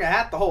 been wearing a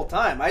hat the whole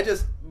time. I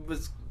just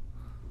was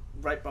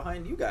right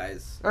behind you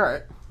guys. All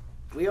right.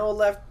 We all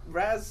left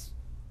Raz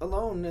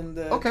alone in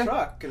the Okay.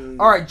 truck. And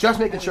All right, just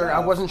making headed sure. I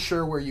off. wasn't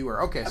sure where you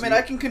were. Okay. I so mean, you-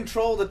 I can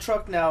control the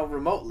truck now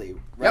remotely,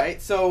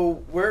 right?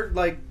 So we're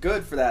like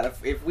good for that.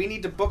 If we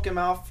need to book him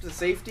off to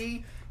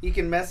safety, he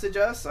can message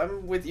us.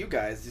 I'm with you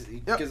guys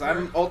because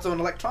I'm also an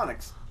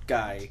electronics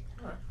guy.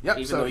 Yep.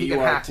 Even So though he you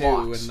can are hack too,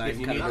 locks and if I'm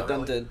you kind need of to.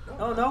 redundant.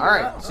 Oh no! All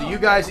right. no, So no. you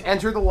guys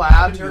enter the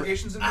lab.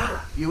 Interrogations in order.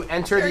 You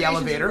enter the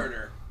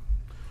elevator.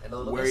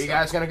 Where are you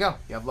guys gonna go?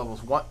 You have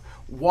levels one.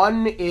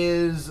 One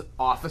is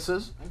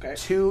offices. Okay.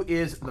 2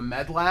 is the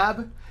med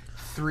lab.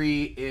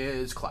 3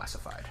 is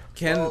classified.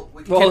 Can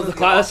Well, the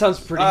class sounds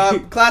pretty.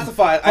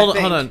 Classified. hold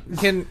I on, think.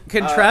 hold on.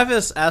 Can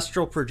Travis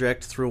astral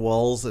project through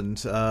walls and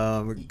go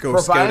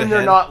scout Providing they're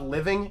ahead? not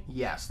living,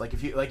 yes. Like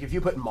if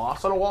you put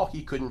moss on a wall,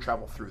 he couldn't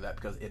travel through that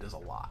because it is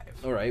alive.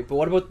 All right, but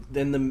what about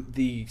then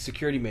the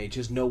security mage?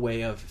 Has no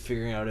way of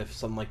figuring out if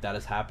something like that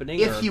is happening.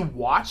 If or- he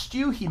watched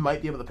you, he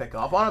might be able to pick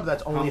up on it, but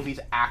that's only if he's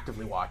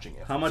actively watching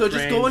you. How much So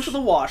just go range- into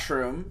the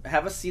washroom,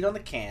 have a seat on the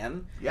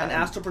can, Yeah, and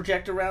and- astral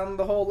project around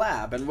the whole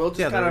lab, and we'll just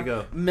Yeah, there kind we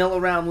of go. mill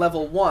around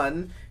level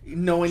 1,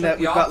 knowing Check that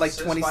we've the got like offices,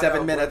 find 27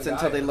 out minutes where the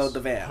until guy they is. load the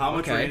van. How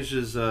much Okay. range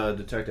does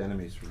detect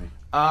enemies for me?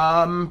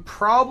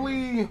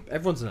 Probably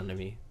everyone's an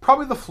enemy.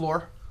 the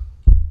floor.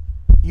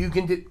 You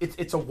can.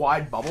 It's a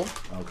wide bubble,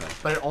 Okay.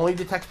 but it only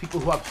detects people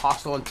who have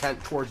hostile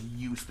intent towards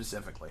you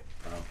specifically.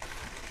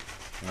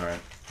 All right.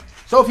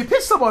 So if you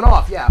piss someone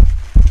off, yeah.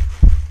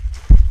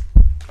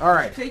 All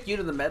right. Take you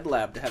to the med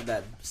lab to have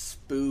that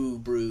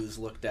spoo bruise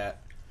looked at.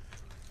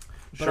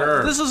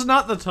 Sure. This is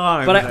not the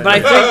time. But I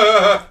think.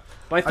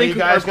 But I Are you think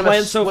guys our gonna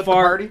plan so split the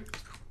far. party?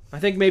 I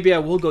think maybe I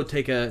will go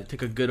take a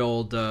good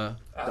old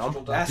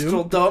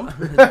Astral dump.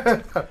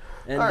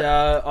 and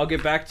I'll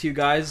get back to you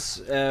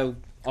guys.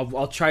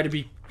 I'll try to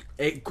be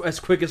as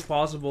quick as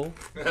possible.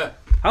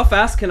 How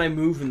fast can I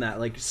move in that?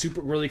 Like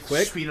super really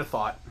quick? Speed of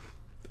thought.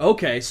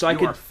 Okay, so I You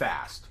could. are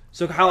fast.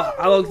 So how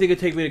long do you think it'd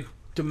take me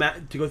to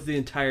go through the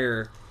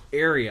entire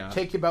area?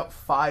 Take you about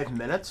 5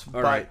 minutes,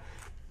 but right.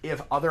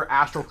 if other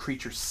astral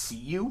creatures see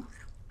you,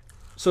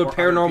 So or would other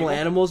people? paranormal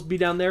animals be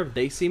down there? Would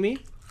they see me?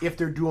 if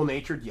they're dual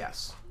natured,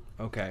 yes.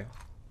 Okay.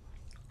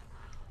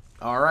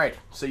 All right.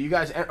 So you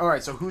guys. All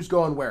right. So who's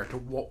going where to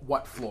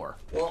what floor?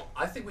 Well,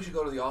 I think we should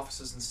go to the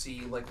offices and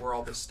see like where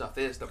all this stuff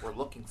is that we're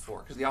looking for,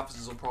 because the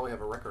offices will probably have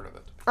a record of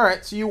it. All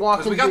right. So you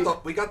walk Because into.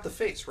 we got the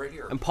face right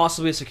here. And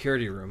possibly a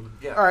security room.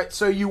 Yeah. All right.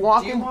 So you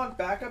walk Do you in. want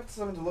backup to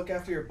someone to look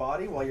after your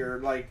body while you're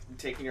like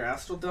taking your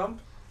astral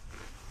dump?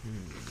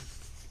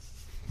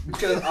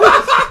 Because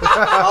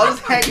I'll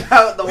just hang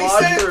out in the We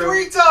said it washroom.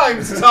 3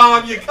 times,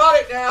 Tom. You got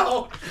it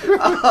now.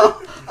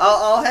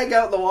 I'll hang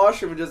out in the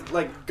washroom and just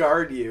like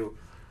guard you.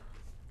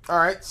 All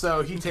right.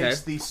 So he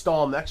takes Okay. the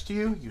stall next to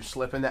you. You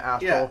slip into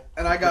astral. Yeah,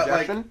 and I got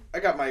projection. I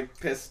got my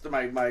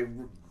my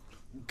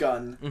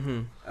gun, Mm-hmm.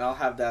 and I'll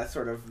have that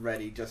sort of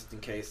ready just in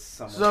case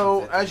someone. So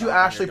comes in as to you knock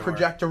on actually your door.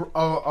 project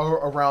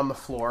around the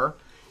floor,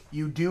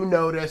 you do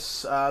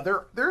notice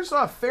there's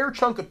a fair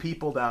chunk of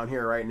people down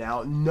here right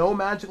now. No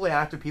magically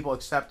active people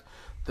except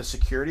the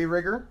security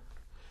rigger.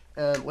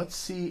 And let's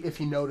see if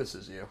he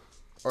notices you,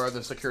 or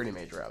the security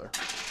mage rather.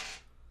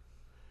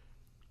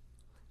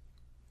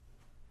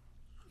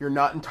 You're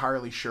not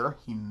entirely sure.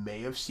 He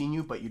may have seen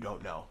you, but you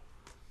don't know.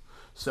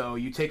 So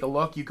you take a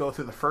look. You go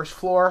through the first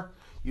floor.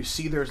 You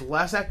see there's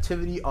less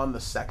activity on the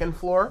second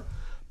floor,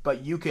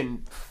 but you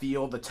can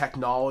feel the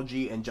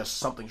technology and just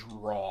something's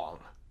wrong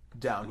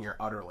down here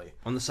utterly.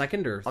 On the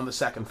second or On the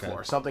second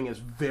floor, something is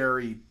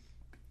very,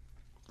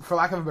 for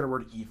lack of a better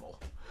word, evil.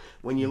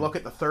 When you look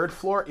at the third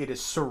floor, it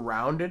is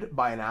surrounded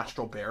by an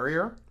astral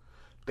barrier.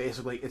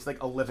 Basically, it's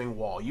like a living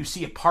wall. You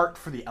see a part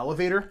for the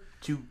elevator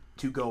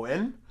to go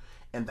in,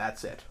 and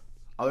that's it.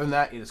 Other than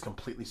that, it is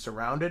completely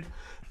surrounded.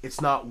 It's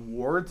not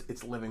wards,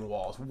 it's living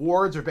walls.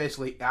 Wards are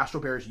basically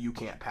astral barriers you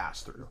can't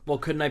pass through. well,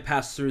 couldn't I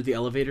pass through the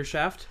elevator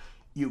shaft?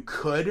 You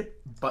could,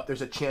 but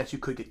there's a chance you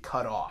could get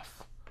cut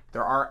off.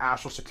 There are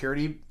astral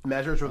security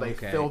measures where they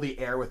Okay. fill the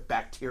air with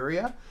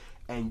bacteria,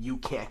 and you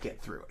can't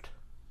get through it.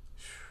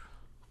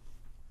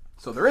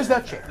 So there is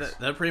that chance.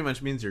 That pretty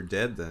much means you're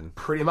dead then.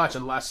 Pretty much,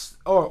 unless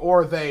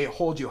or they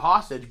hold you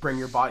hostage, bring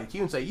your body to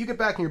you, and say you get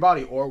back in your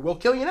body, or we'll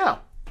kill you now.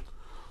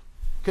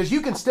 Because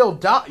you can still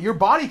die. Your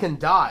body can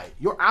die.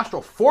 Your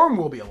astral form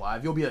will be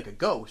alive. You'll be like a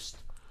ghost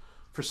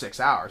for 6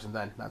 hours, and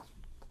then that's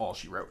all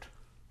she wrote.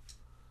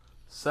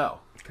 So,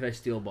 Could I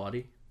steal a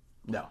body?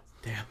 no.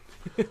 Damn.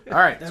 All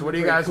right. So what are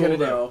you guys gonna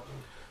do?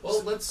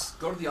 Well, let's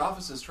go to the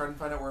offices, try and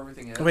find out where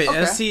everything is. Wait,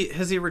 Okay.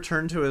 has he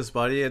returned to his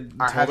body and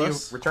All right, told have you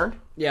us? returned?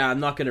 Yeah, I'm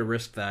not gonna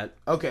risk that.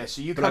 Okay,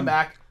 so you come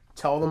back,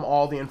 tell them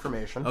all the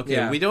information. Okay,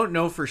 Yeah. we don't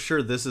know for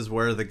sure this is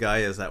where the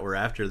guy is that we're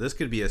after. This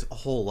could be a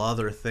whole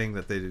other thing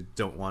that they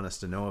don't want us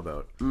to know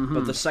about.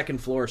 But the second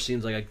floor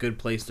seems like a good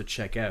place to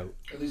check out.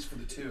 At least for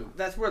the two.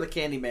 That's where the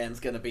Candyman's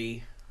gonna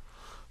be.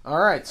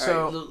 All right. All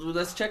So right,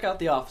 let's check out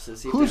the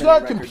offices. See if who's there's any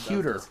got records of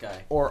computer this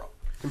guy. or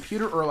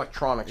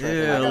electronics? Right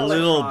Yeah, got a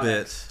little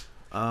electronics. bit.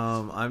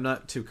 I'm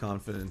not too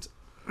confident.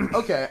 now?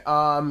 Okay.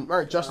 All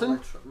right, Justin.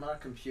 Not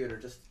computer,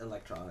 just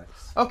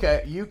electronics.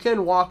 Okay, you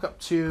can walk up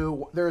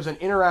to. There's an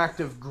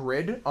interactive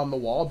grid on the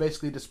wall.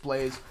 Basically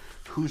displays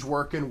who's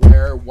working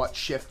where, what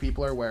shift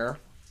people are where.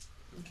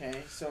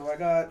 Okay, so I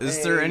got.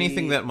 Is there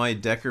anything that my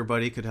Decker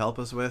buddy could help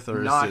us with, or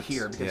Not is it,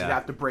 here because yeah. you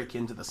have to break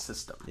into the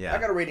system. Yeah. I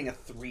got a rating of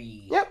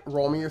 3. Yep.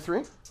 Roll me your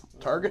 3.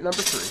 Target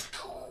number 3.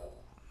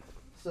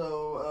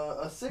 So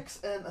a 6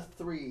 and a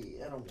 3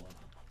 and a 1.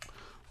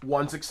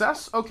 1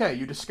 success. Okay,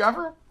 you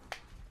discover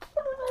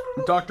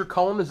Dr.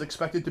 Cullen is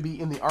expected to be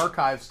in the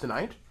archives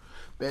tonight.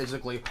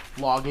 Basically,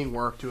 logging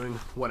work, doing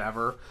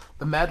whatever.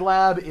 The med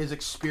lab is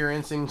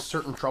experiencing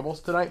certain troubles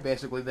tonight.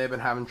 Basically, they've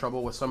been having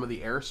trouble with some of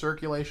the air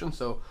circulation,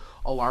 so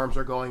alarms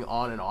are going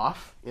on and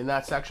off in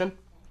that section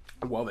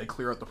while they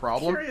clear out the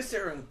problem.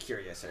 Curiouser and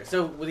curiouser.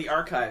 So with the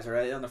archives,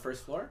 are they on the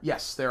first floor?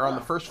 Yes, they're on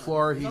the first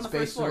floor. He's on the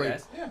first floor,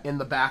 basically guys. in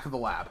the back of the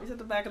lab. He's at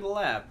the back of the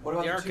lab. What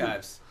about the the two?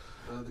 archives?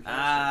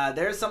 The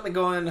There's something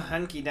going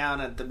hunky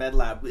down at the med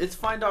lab. Let's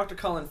find Dr.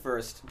 Cullen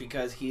first,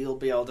 because he'll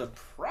be able to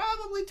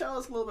probably tell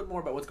us a little bit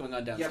more about what's going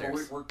on yeah,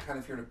 downstairs. but we're kind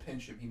of here to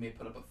pinch him. He may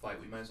put up a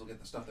fight. We might as well get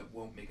the stuff that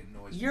won't make a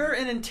noise. You're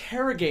an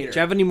interrogator. Do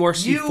you have any more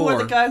C4? You are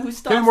the guy who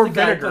stops more the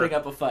guy vinegar. putting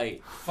up a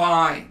fight.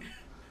 Fine.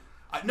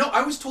 No,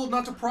 I was told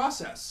not to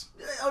process.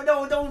 Oh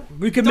no! Don't.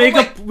 We can don't, make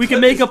like, a we can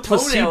cut make a his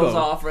toenails placebo.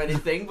 off or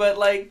anything, but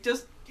like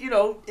just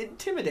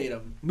intimidate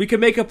him. We can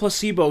make a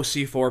placebo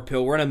C4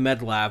 pill. We're in a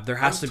med lab. There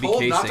has I to was be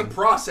told not to casing.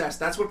 process.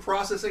 That's what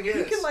processing is.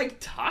 You can like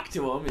talk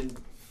to him and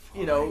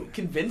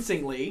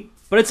convincingly.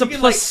 But it's a you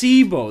can, like,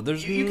 placebo.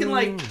 There's You can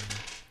like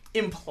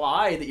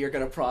imply that you're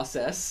gonna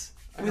process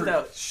I heard,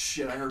 without.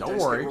 shit, I heard Don't dice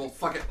get worry. rolled.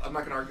 Fuck it. I'm not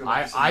going to argue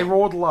about this. I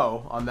rolled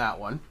low on that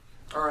one.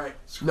 All right.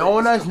 No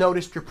one has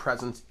noticed your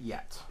presence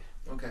yet.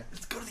 Okay.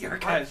 Let's go to the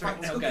archives Fine,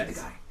 right let's now, go get the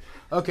guys. guy.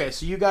 Okay,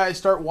 so you guys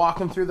start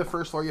walking through the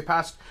first floor. You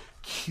pass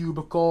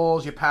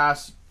cubicles, you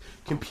pass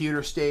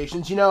computer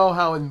stations. You know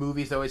how in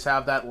movies they always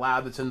have that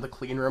lab that's in the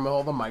clean room with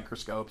all the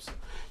microscopes.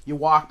 You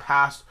walk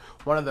past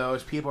one of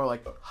those. People are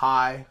like,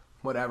 hi,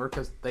 whatever,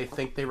 because they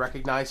think they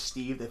recognize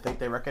Steve. They think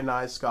they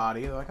recognize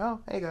Scotty. They're like, oh,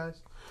 hey, guys.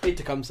 Hate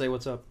to come say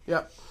what's up.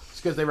 Yep. It's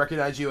because they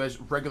recognize you as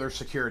regular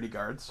security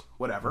guards.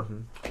 Whatever.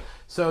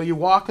 So you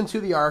walk into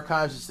the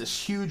archives. It's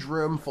this huge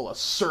room full of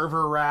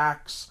server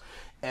racks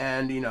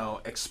and,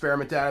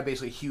 experiment data,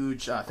 basically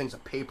huge things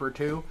of paper,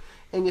 too.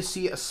 And you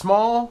see a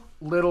small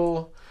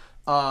little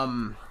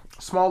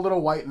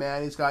white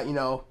man. He's got,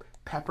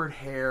 peppered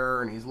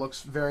hair, and he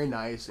looks very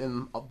nice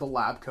in the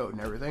lab coat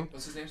and everything.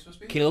 What's his name supposed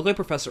to be? Can you look like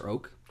Professor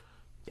Oak?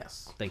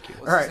 Yes. Thank you.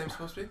 What's All his right. name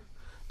supposed to be?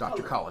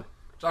 Dr. Cullen.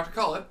 Dr.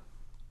 Cullen.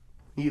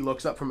 He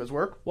looks up from his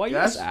work. Why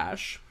yes? yes,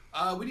 Ash?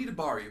 We need to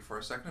borrow you for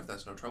a second, if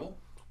that's no trouble.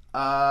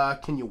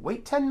 Can you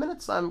wait 10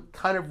 minutes? I'm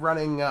kind of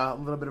running a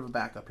little bit of a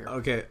backup here.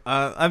 Okay,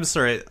 I'm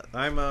sorry.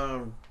 I'm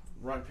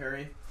Ron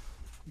Perry.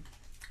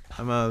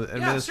 I'm a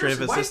administrative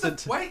seriously,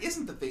 assistant. Why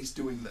isn't the face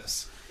doing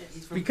this?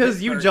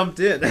 Because you jumped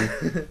in. No, I was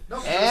told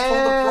the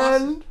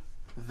process. And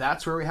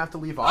that's where we have to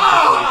leave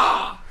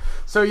off.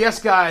 So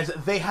yes, guys,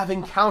 they have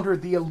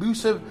encountered the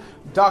elusive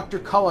Dr.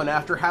 Cullen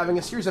after having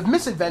a series of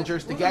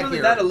misadventures to get Really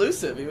here. that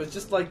elusive? He was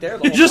just like there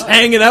the You're whole just time.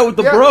 hanging out with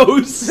the Yeah,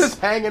 bros. just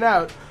hanging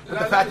out. But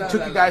the fact it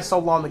took you guys so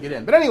long to get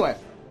in. But anyway,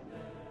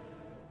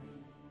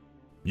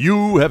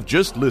 You have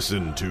just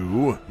listened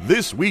to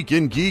This Week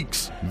in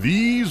Geeks.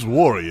 These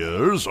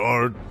warriors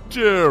are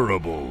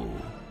terrible.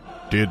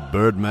 Did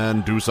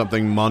Birdman do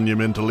something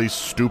monumentally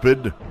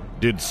stupid?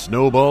 Did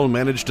Snowball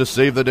manage to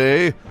save the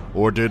day?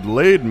 Or did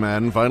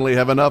Laidman finally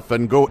have enough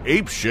and go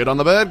apeshit on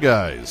the bad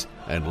guys?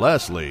 And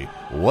lastly,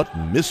 what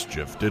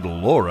mischief did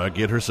Laura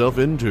get herself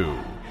into?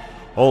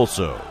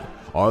 Also,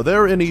 are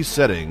there any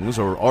settings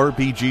or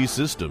RPG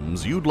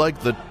systems you'd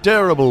like the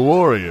terrible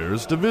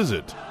warriors to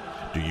visit?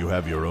 Do you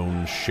have your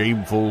own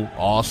shameful,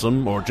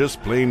 awesome, or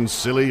just plain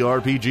silly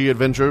RPG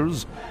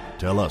adventures?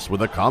 Tell us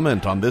with a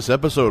comment on this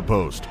episode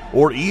post,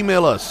 or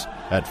email us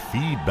at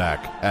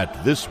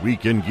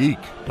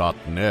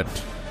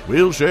feedback@thisweekingeek.net.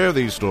 We'll share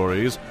these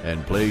stories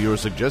and play your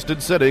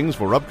suggested settings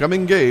for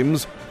upcoming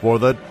games for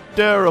the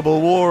Terrible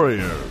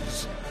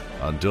Warriors.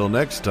 Until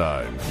next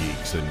time,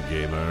 geeks and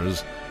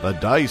gamers, The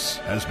dice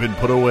has been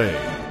put away,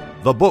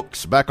 the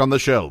books back on the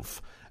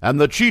shelf, and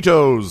the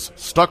Cheetos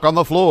stuck on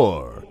the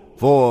floor.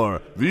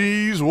 For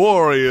these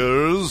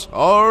warriors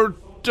are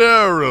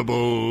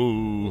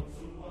terrible.